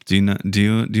 Yeah. Do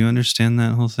you understand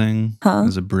that whole thing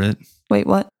as a Brit? Wait,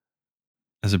 what?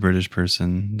 As a British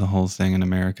person, the whole thing in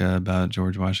America about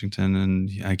George Washington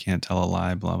and I can't tell a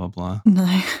lie, blah, blah, blah.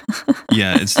 No.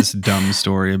 Yeah, it's this dumb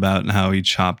story about how he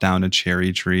chopped down a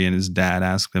cherry tree and his dad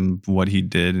asked him what he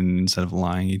did, and instead of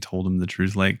lying, he told him the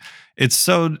truth. Like, it's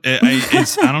so, I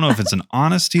don't know if it's an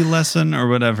honesty lesson or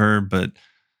whatever, but,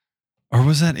 or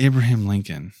was that Abraham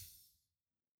Lincoln?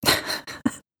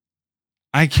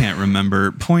 I can't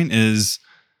remember. Point is,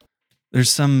 there's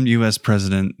some U.S.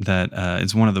 president that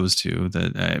it's one of those two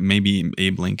that maybe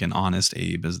Abe Lincoln, Honest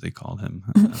Abe, as they called him.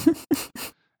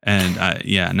 And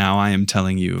now I am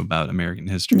telling you about American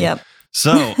history. Yep.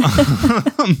 So,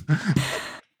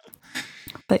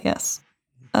 but yes.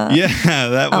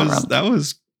 That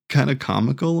was kind of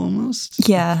comical almost.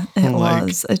 Yeah, it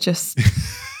was. It just,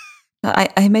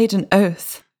 I made an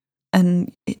oath,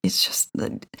 and it's just,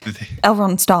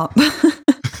 Elrond, stop.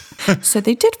 So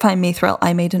they did find Mithril.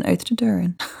 I made an oath to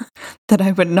Durin that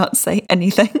I would not say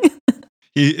anything.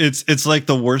 It's like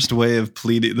the worst way of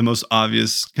pleading, the most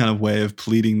obvious kind of way of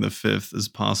pleading the fifth as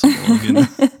possible. You know?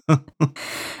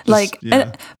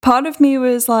 And part of me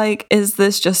was like, is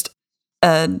this just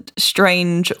a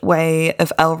strange way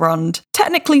of Elrond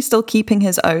technically still keeping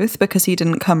his oath, because he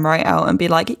didn't come right out and be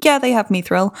like, yeah, they have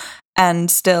Mithril, and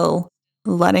still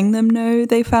letting them know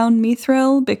they found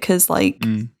Mithril, because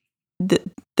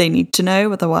they need to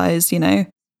know, otherwise, you know,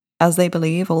 as they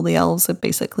believe, all the elves are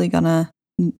basically gonna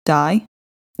die.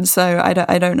 So I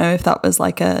don't know if that was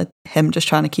like him just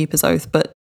trying to keep his oath,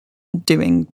 but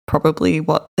doing probably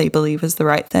what they believe is the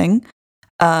right thing,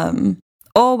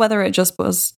 or whether it just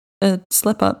was a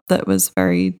slip up that was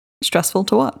very stressful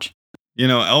to watch. You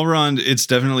know, Elrond, it's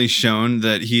definitely shown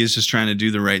that he is just trying to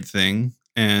do the right thing,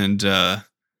 and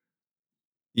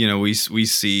you know, we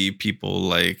see people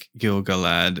like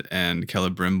Gil-galad and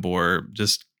Celebrimbor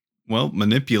just,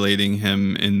 manipulating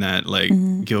him in that, like,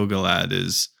 Gil-galad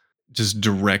is just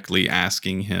directly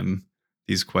asking him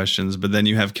these questions. But then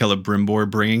you have Celebrimbor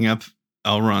bringing up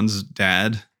Elrond's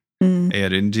dad,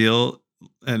 Eärendil,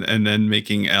 and then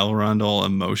making Elrond all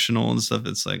emotional and stuff.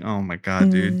 It's like, oh my God,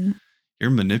 dude, you're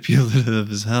manipulative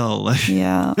as hell. Like,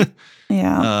 yeah.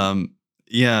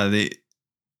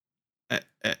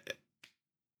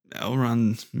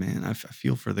 Elrond, man, I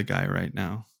feel for the guy right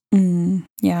now.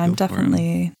 Yeah, I'm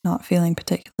definitely not feeling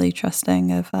particularly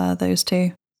trusting of those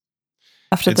two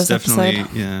after this episode.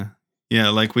 Yeah,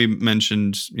 like we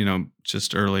mentioned, you know,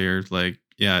 just earlier, like,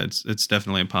 yeah, it's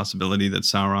definitely a possibility that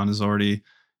Sauron is already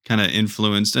kind of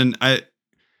influenced, and I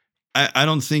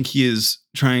don't think he is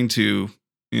trying to,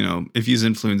 you know, if he's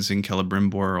influencing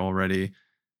Celebrimbor already,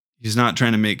 he's not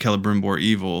trying to make Celebrimbor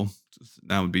evil.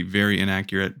 That would be very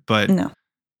inaccurate, but no.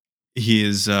 He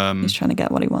is he's trying to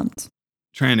get what he wants.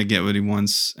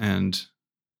 And,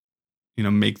 you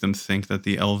know, make them think that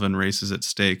the elven race is at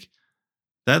stake.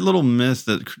 That little myth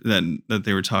that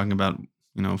they were talking about,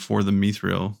 you know, for the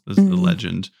Mithril, the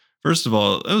legend. First of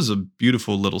all, it was a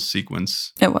beautiful little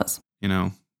sequence. It was. You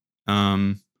know,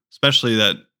 especially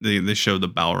that they showed the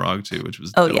Balrog too, which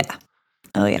was dope.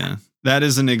 Oh yeah. Yeah. That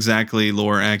isn't exactly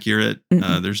lore accurate.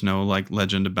 There's no like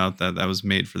legend about that. That was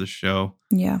made for the show.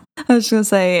 Yeah. I was going to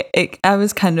say, I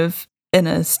was kind of in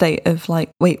a state of like,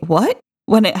 wait, what?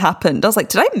 When it happened, I was like,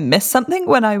 did I miss something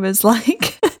when I was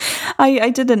like,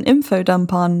 I did an info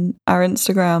dump on our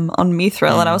Instagram on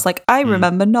Mithril, and I was like, I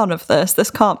remember none of this. This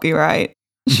can't be right.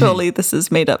 Surely this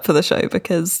is made up for the show,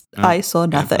 because I saw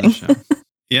nothing.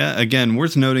 Yeah, again,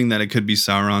 worth noting that it could be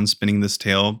Sauron spinning this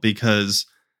tale, because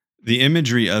the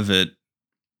imagery of it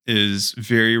is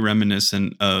very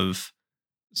reminiscent of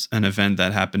an event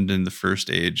that happened in the First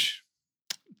Age.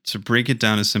 To break it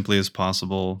down as simply as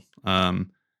possible,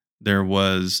 there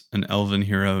was an elven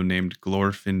hero named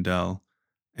Glorfindel,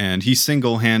 and he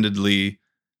single-handedly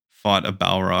fought a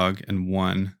Balrog and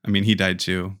won. I mean, he died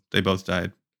too. They both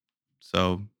died.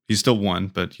 So he still won,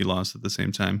 but he lost at the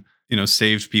same time.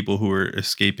 Saved people who were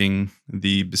escaping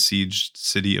the besieged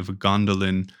city of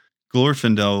Gondolin.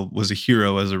 Glorfindel was a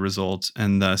hero as a result,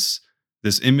 and thus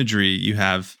this imagery you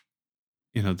have,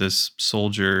 this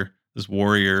soldier, this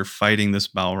warrior fighting this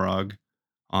Balrog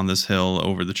on this hill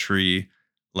over the tree,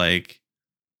 like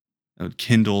it would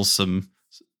kindle some,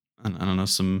 I don't know,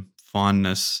 some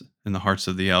fondness in the hearts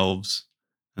of the elves,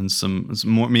 and some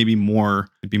more, maybe more,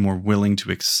 be more willing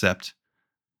to accept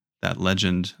that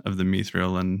legend of the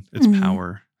Mithril and its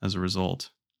power as a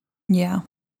result. Yeah.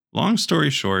 Long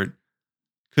story short,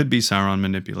 could be Sauron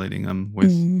manipulating them with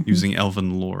using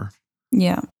elven lore.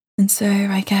 Yeah. And so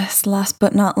I guess last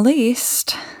but not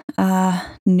least,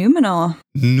 Numenor.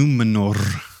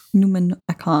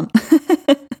 I can't.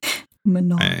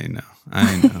 Numenor.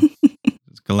 I know.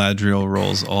 Galadriel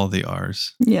rolls all the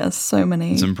R's. Yes, so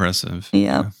many. It's impressive.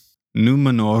 Yeah.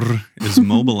 Numenor is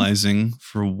mobilizing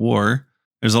for war.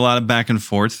 There's a lot of back and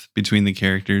forth between the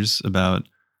characters about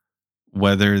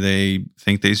whether they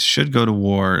think they should go to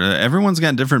war. Everyone's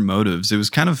got different motives.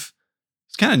 It's kind of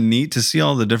neat to see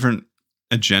all the different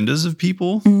agendas of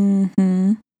people.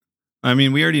 Mm-hmm. I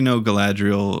mean, we already know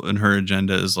Galadriel and her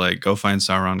agenda is like, go find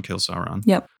Sauron, kill Sauron.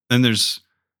 Yep. Then there's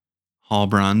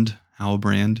Halbrand,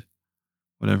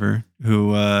 whatever,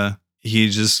 who he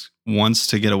just wants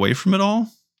to get away from it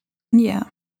all. Yeah.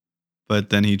 But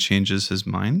then he changes his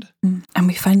mind. And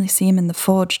we finally see him in the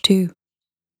forge too.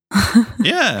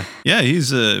 Yeah,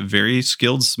 he's a very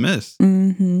skilled smith.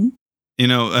 Mm-hmm.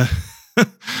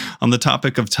 On the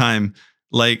topic of time,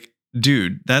 like,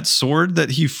 dude, that sword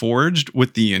that he forged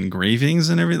with the engravings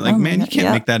and everything, like, man, you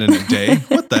can't make that in a day.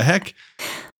 What the heck?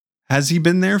 Has he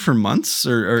been there for months?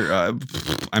 Or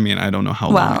I mean, I don't know how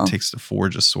long it takes to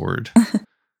forge a sword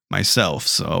myself.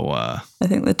 So I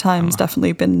think the time's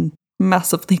definitely been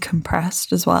massively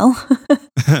compressed as well.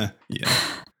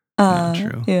 Yeah.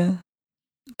 True. Yeah.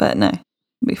 But no,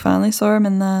 we finally saw him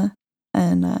in there,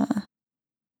 and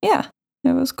yeah,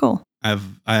 it was cool. I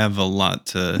have a lot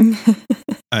to.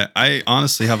 I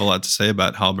honestly have a lot to say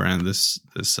about Halbrand this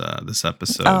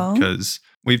episode, because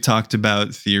we've talked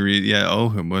about theory. Yeah. Oh,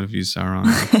 what if he's Sauron?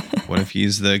 What if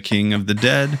he's the king of the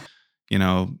dead?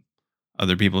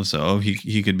 Other people say, oh,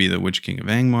 he could be the Witch King of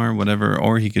Angmar, whatever,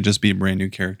 or he could just be a brand new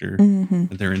character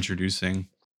that they're introducing.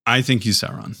 I think he's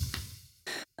Sauron.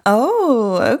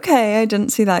 Oh, okay. I didn't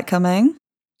see that coming.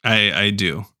 I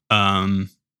do.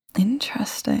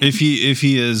 Interesting. If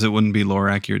he is, it wouldn't be lore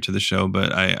accurate to the show,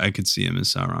 but I could see him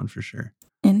as Sauron for sure.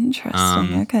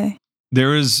 Interesting. Okay.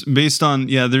 There is based on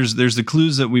there's the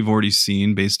clues that we've already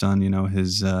seen based on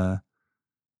his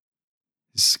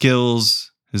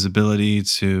skills, his ability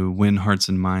to win hearts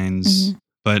and minds.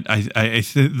 But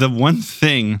the one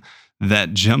thing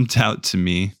that jumped out to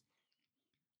me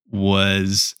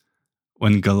was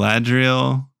when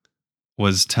Galadriel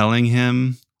was telling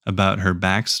him about her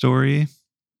backstory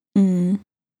and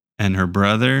her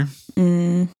brother.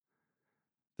 There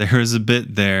was a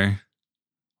bit there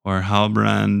where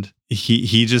Halbrand,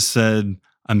 he just said,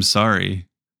 I'm sorry,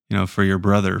 for your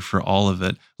brother, for all of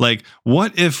it. Like,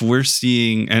 what if we're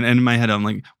seeing, and in my head, I'm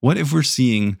like, what if we're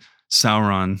seeing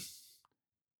Sauron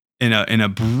in a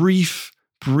brief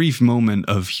moment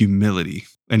of humility?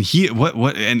 And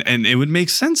and it would make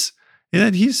sense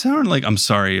that he's Sauron, like, I'm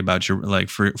sorry about your, like,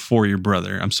 for your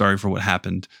brother. I'm sorry for what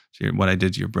happened to what I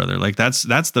did to your brother. Like, that's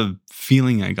the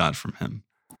feeling I got from him.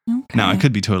 Okay. Now, I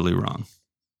could be totally wrong.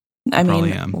 I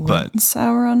probably am, but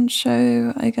Sauron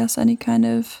show, I guess, any kind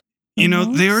of.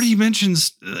 They already mentioned.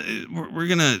 We're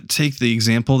gonna take the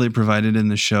example they provided in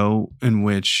the show, in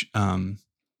which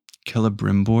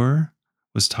Celebrimbor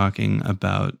was talking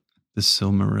about the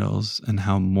Silmarils and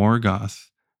how Morgoth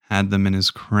had them in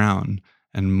his crown.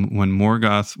 And when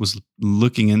Morgoth was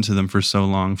looking into them for so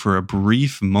long, for a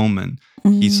brief moment,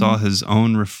 he saw his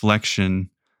own reflection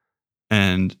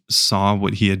and saw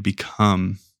what he had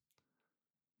become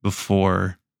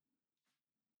before,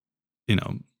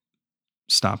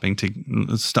 stopping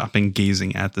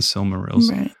gazing at the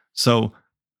Silmarils. Right. So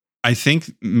I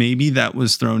think maybe that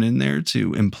was thrown in there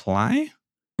to imply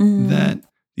that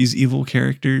these evil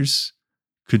characters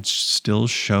could still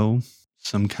show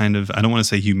some kind of, I don't want to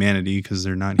say humanity because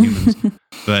they're not humans,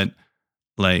 but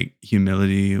like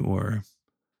humility or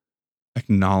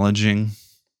acknowledging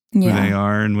who they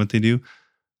are and what they do.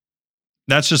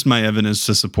 that's just my evidence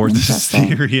to support this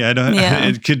theory. I don't. Yeah.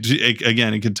 It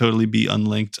could totally be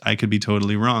unlinked. I could be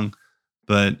totally wrong,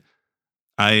 but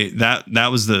that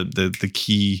was the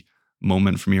key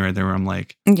moment for me right there, where I'm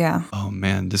like, yeah, oh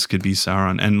man, this could be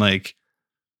Sauron, and like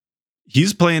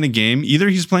he's playing a game. Either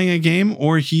he's playing a game,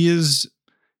 or he's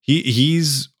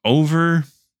over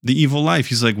the evil life.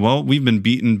 He's like, well, we've been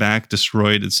beaten back,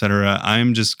 destroyed, etc.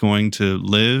 I'm just going to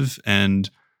live and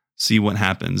see what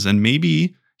happens. And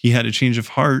maybe he had a change of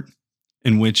heart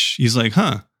in which he's like,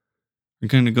 we're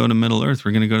going to go to Middle Earth.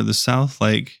 We're going to go to the South.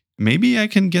 Like, maybe I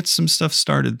can get some stuff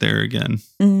started there again.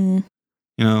 Mm.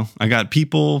 You know, I got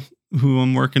people who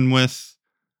I'm working with.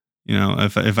 You know,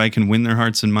 if I can win their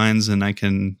hearts and minds and I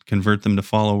can convert them to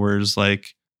followers,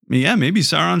 like, yeah, maybe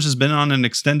Sauron's just been on an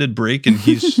extended break and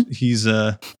he's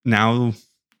now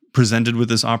presented with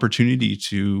this opportunity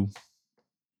to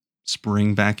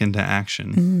spring back into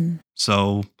action. Mm.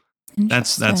 So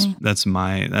that's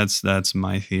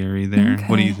my theory there. Okay.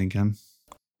 What do you think, Em?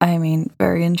 I mean,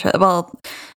 very interesting. Well,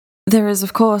 there is,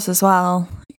 of course, as well,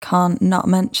 can't not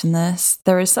mention this,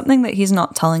 there is something that he's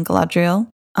not telling Galadriel,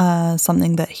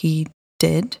 something that he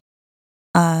did,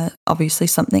 obviously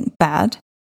something bad,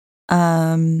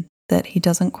 that he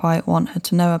doesn't quite want her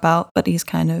to know about, but he's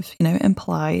kind of,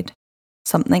 implied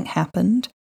something happened.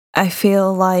 I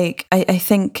feel like, I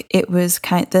think it was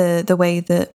kind of the way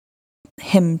that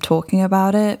him talking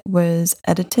about it was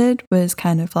edited was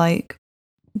kind of like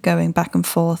going back and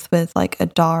forth with like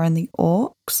Adar and the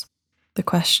orcs. The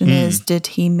question is, did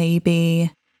he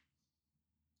maybe,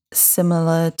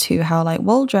 similar to how like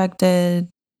Woldrag did,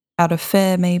 out of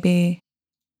fear maybe,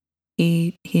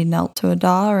 he knelt to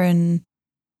Adar and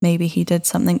maybe he did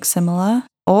something similar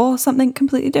or something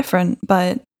completely different,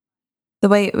 but the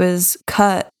way it was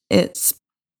cut, it's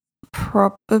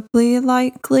probably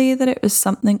likely that it was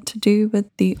something to do with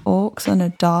the orcs and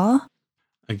Adar.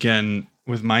 Again,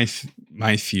 with my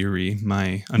theory,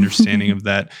 my understanding of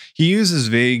that, he uses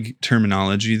vague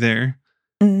terminology there.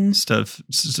 Stuff,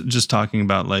 just talking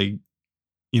about like,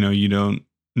 you don't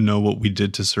know what we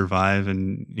did to survive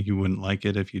and you wouldn't like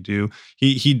it if you do.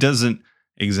 He doesn't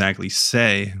exactly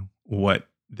say what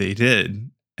they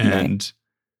did. And right.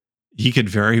 He could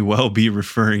very well be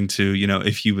referring to,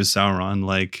 if he was Sauron,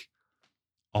 like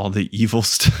all the evil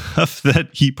stuff that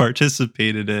he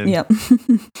participated in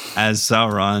as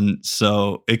Sauron.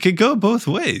 So it could go both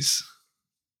ways.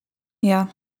 Yeah.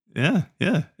 Yeah.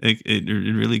 It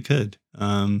really could.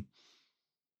 I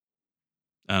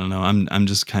don't know. I'm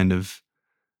just kind of,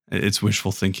 it's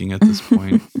wishful thinking at this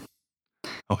point.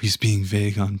 Oh, he's being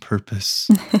vague on purpose.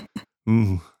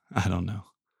 Ooh, I don't know.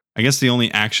 I guess the only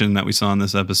action that we saw in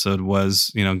this episode was,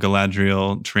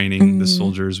 Galadriel training the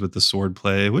soldiers with the sword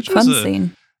play, which was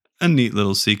a neat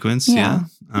little sequence. Yeah.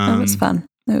 It was fun.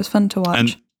 It was fun to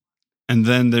watch. And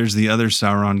then there's the other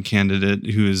Sauron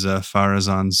candidate who is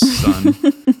Pharazon's son,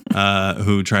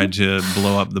 who tried to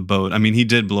blow up the boat. I mean, he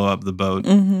did blow up the boat,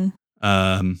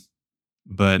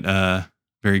 but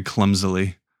very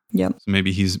clumsily. Yep. So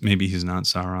maybe he's not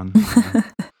Sauron.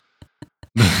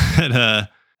 But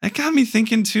that got me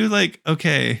thinking too, like,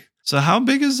 okay, so how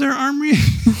big is their army?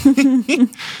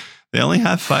 They only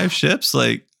have 5 ships.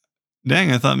 Like,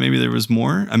 dang, I thought maybe there was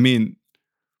more. I mean,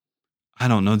 I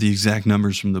don't know the exact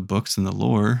numbers from the books and the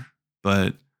lore,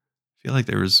 but I feel like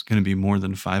there was going to be more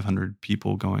than 500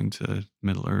 people going to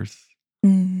Middle Earth.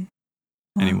 Wow.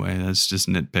 Anyway, that's just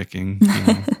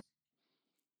nitpicking.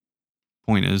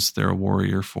 Point is, they're a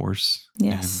warrior force.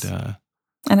 Yes. And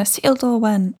Isildur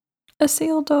went.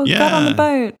 Isildur Yeah. got on the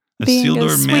boat.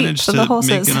 Isildur managed to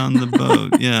make it on the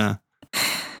boat. Yeah.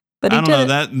 But I don't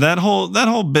know, that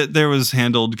whole bit there was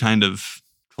handled kind of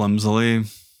clumsily.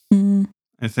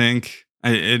 I think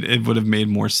it would have made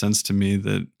more sense to me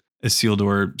that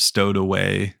Isildur stowed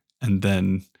away and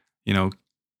then,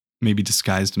 maybe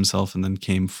disguised himself and then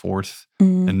came forth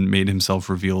and made himself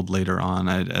revealed later on.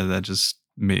 That just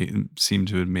seemed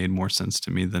to have made more sense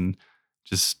to me than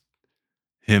just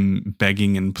him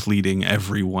begging and pleading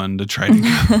everyone to try to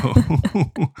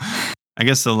go. I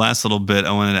guess the last little bit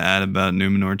I wanted to add about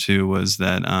Numenor too was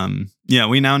that,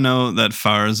 we now know that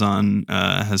Pharazôn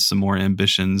has some more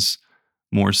ambitions,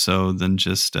 more so than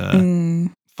just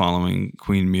following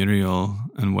Queen Muriel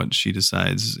and what she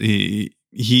decides. He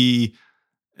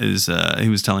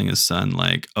was telling his son,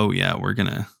 like, oh yeah, we're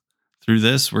gonna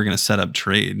set up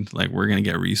trade, like we're gonna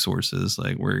get resources,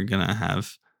 like we're gonna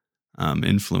have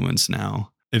influence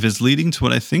now. If it's leading to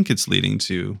what I think it's leading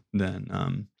to,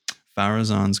 then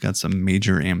Pharazôn's got some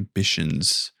major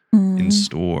ambitions in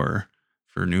store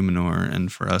for Numenor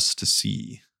and for us to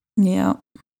see. Yeah.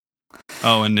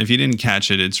 Oh, and if you didn't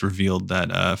catch it, it's revealed that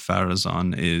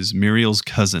Farazan is Muriel's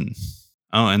cousin.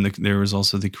 Oh, and there was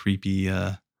also the creepy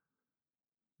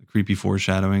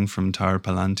foreshadowing from Tar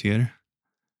Palantir,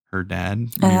 her dad,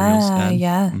 Muriel's dad.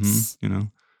 Yes.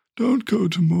 Don't go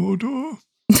to Mordor.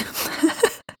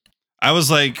 I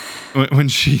was like, when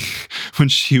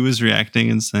she was reacting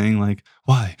and saying like,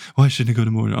 why shouldn't I go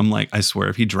to Mordor? I'm like, I swear,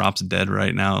 if he drops dead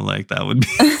right now, like that would be.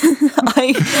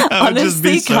 I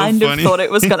honestly so kind of thought it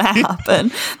was going to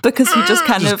happen because he just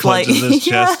kind of like his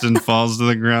chest and falls to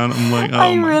the ground. I'm like, oh my god!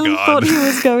 I really thought he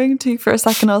was going to for a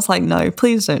second. I was like, no,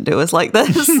 please don't do us like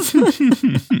this.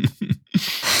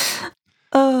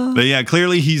 But yeah,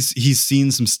 clearly he's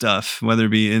seen some stuff, whether it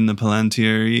be in the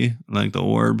Palantir, like the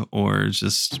orb, or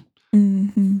just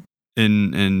in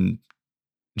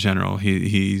general.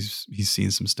 He's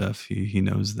seen some stuff. He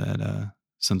knows that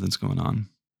something's going on.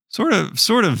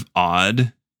 Sort of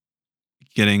odd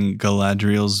getting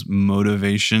Galadriel's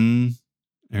motivation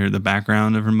or the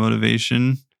background of her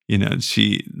motivation. When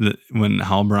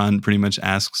Halbrand pretty much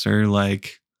asks her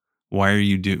like, why are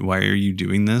you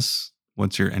doing this?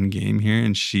 What's your end game here?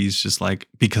 And she's just like,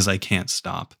 because I can't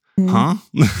stop. Huh?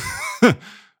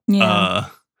 Yeah.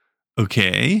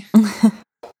 Okay.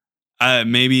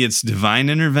 Maybe it's divine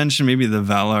intervention. Maybe the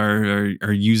Valar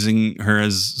are using her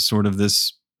as sort of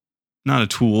this, not a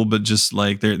tool, but just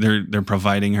like they're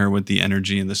providing her with the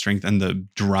energy and the strength and the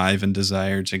drive and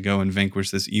desire to go and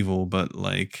vanquish this evil. But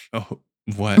like, oh,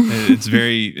 what? It's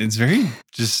very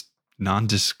just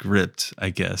nondescript,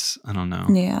 I guess. I don't know.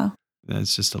 Yeah.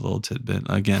 That's just a little tidbit.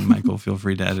 Again, Michael, feel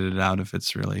free to edit it out if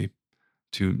it's really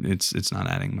it's not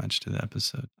adding much to the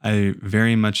episode. I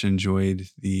very much enjoyed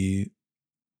the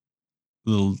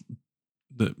song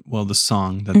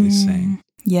that they sang.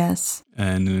 Yes.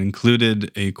 And it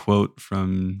included a quote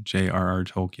from J.R.R.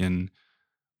 Tolkien,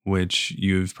 which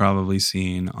you've probably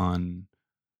seen on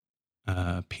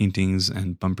paintings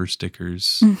and bumper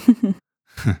stickers.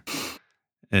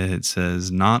 It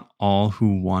says, "Not all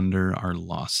who wander are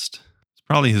lost." It's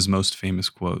probably his most famous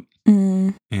quote.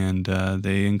 And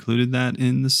they included that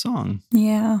in the song.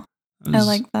 Yeah. I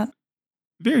like that.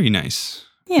 Very nice.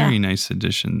 Yeah. Very nice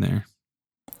addition there.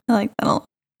 I like that a lot.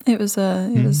 It was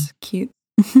cute.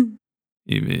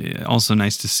 Also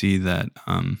nice to see that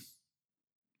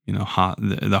the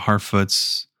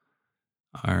Harfoots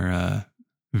are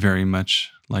very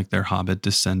much like their Hobbit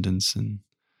descendants and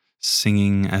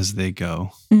singing as they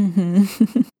go.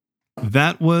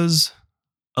 That was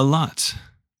a lot.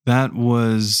 That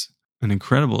was an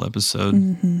incredible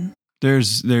episode.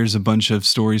 There's a bunch of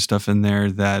story stuff in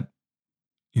there that,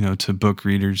 to book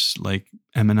readers like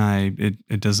Em and I,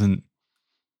 it doesn't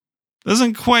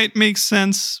quite make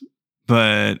sense,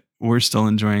 but we're still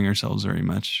enjoying ourselves very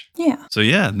much. Yeah. So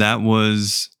yeah, that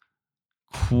was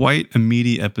quite a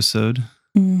meaty episode.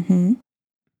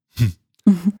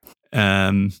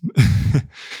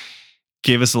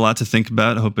 Gave us a lot to think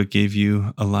about. I hope it gave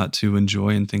you a lot to enjoy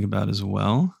and think about as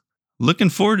well. Looking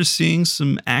forward to seeing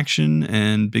some action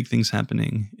and big things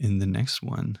happening in the next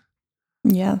one.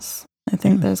 Yes. I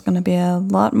think there's going to be a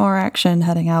lot more action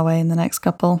heading our way in the next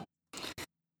couple.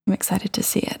 I'm excited to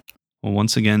see it. Well,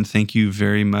 once again, thank you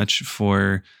very much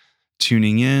for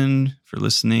tuning in, for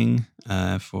listening,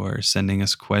 for sending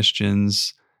us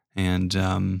questions. And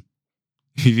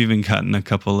we've even gotten a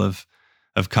couple of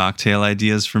cocktail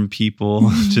ideas from people.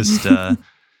 Just so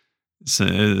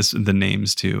the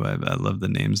names too. I love the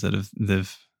names that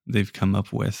they've come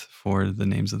up with for the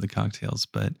names of the cocktails.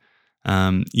 But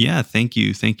yeah, thank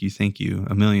you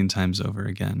a million times over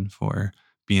again for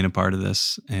being a part of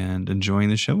this and enjoying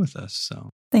the show with us. So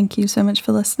thank you so much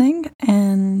for listening.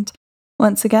 And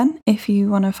once again, if you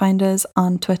want to find us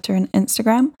on Twitter and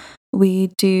Instagram,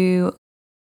 we do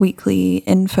weekly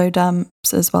info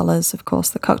dumps as well as, of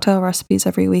course, the cocktail recipes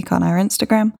every week on our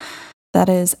Instagram. That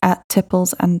is at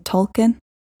Tipples and Tolkien.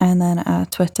 And then our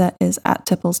Twitter is at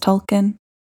Tipples Tolkien.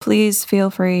 Please feel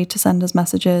free to send us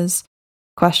messages,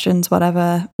 questions,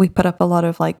 whatever. We put up a lot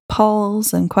of like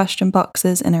polls and question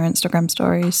boxes in our Instagram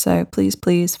stories. So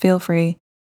please feel free.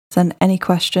 Send any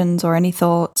questions or any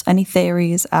thoughts, any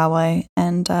theories our way,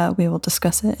 and we will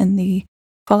discuss it in the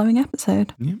following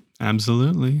episode. Yeah,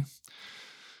 absolutely.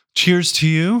 Cheers to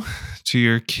you, to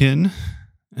your kin,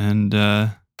 and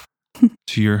to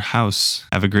your house.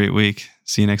 Have a great week.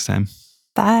 See you next time.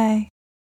 Bye.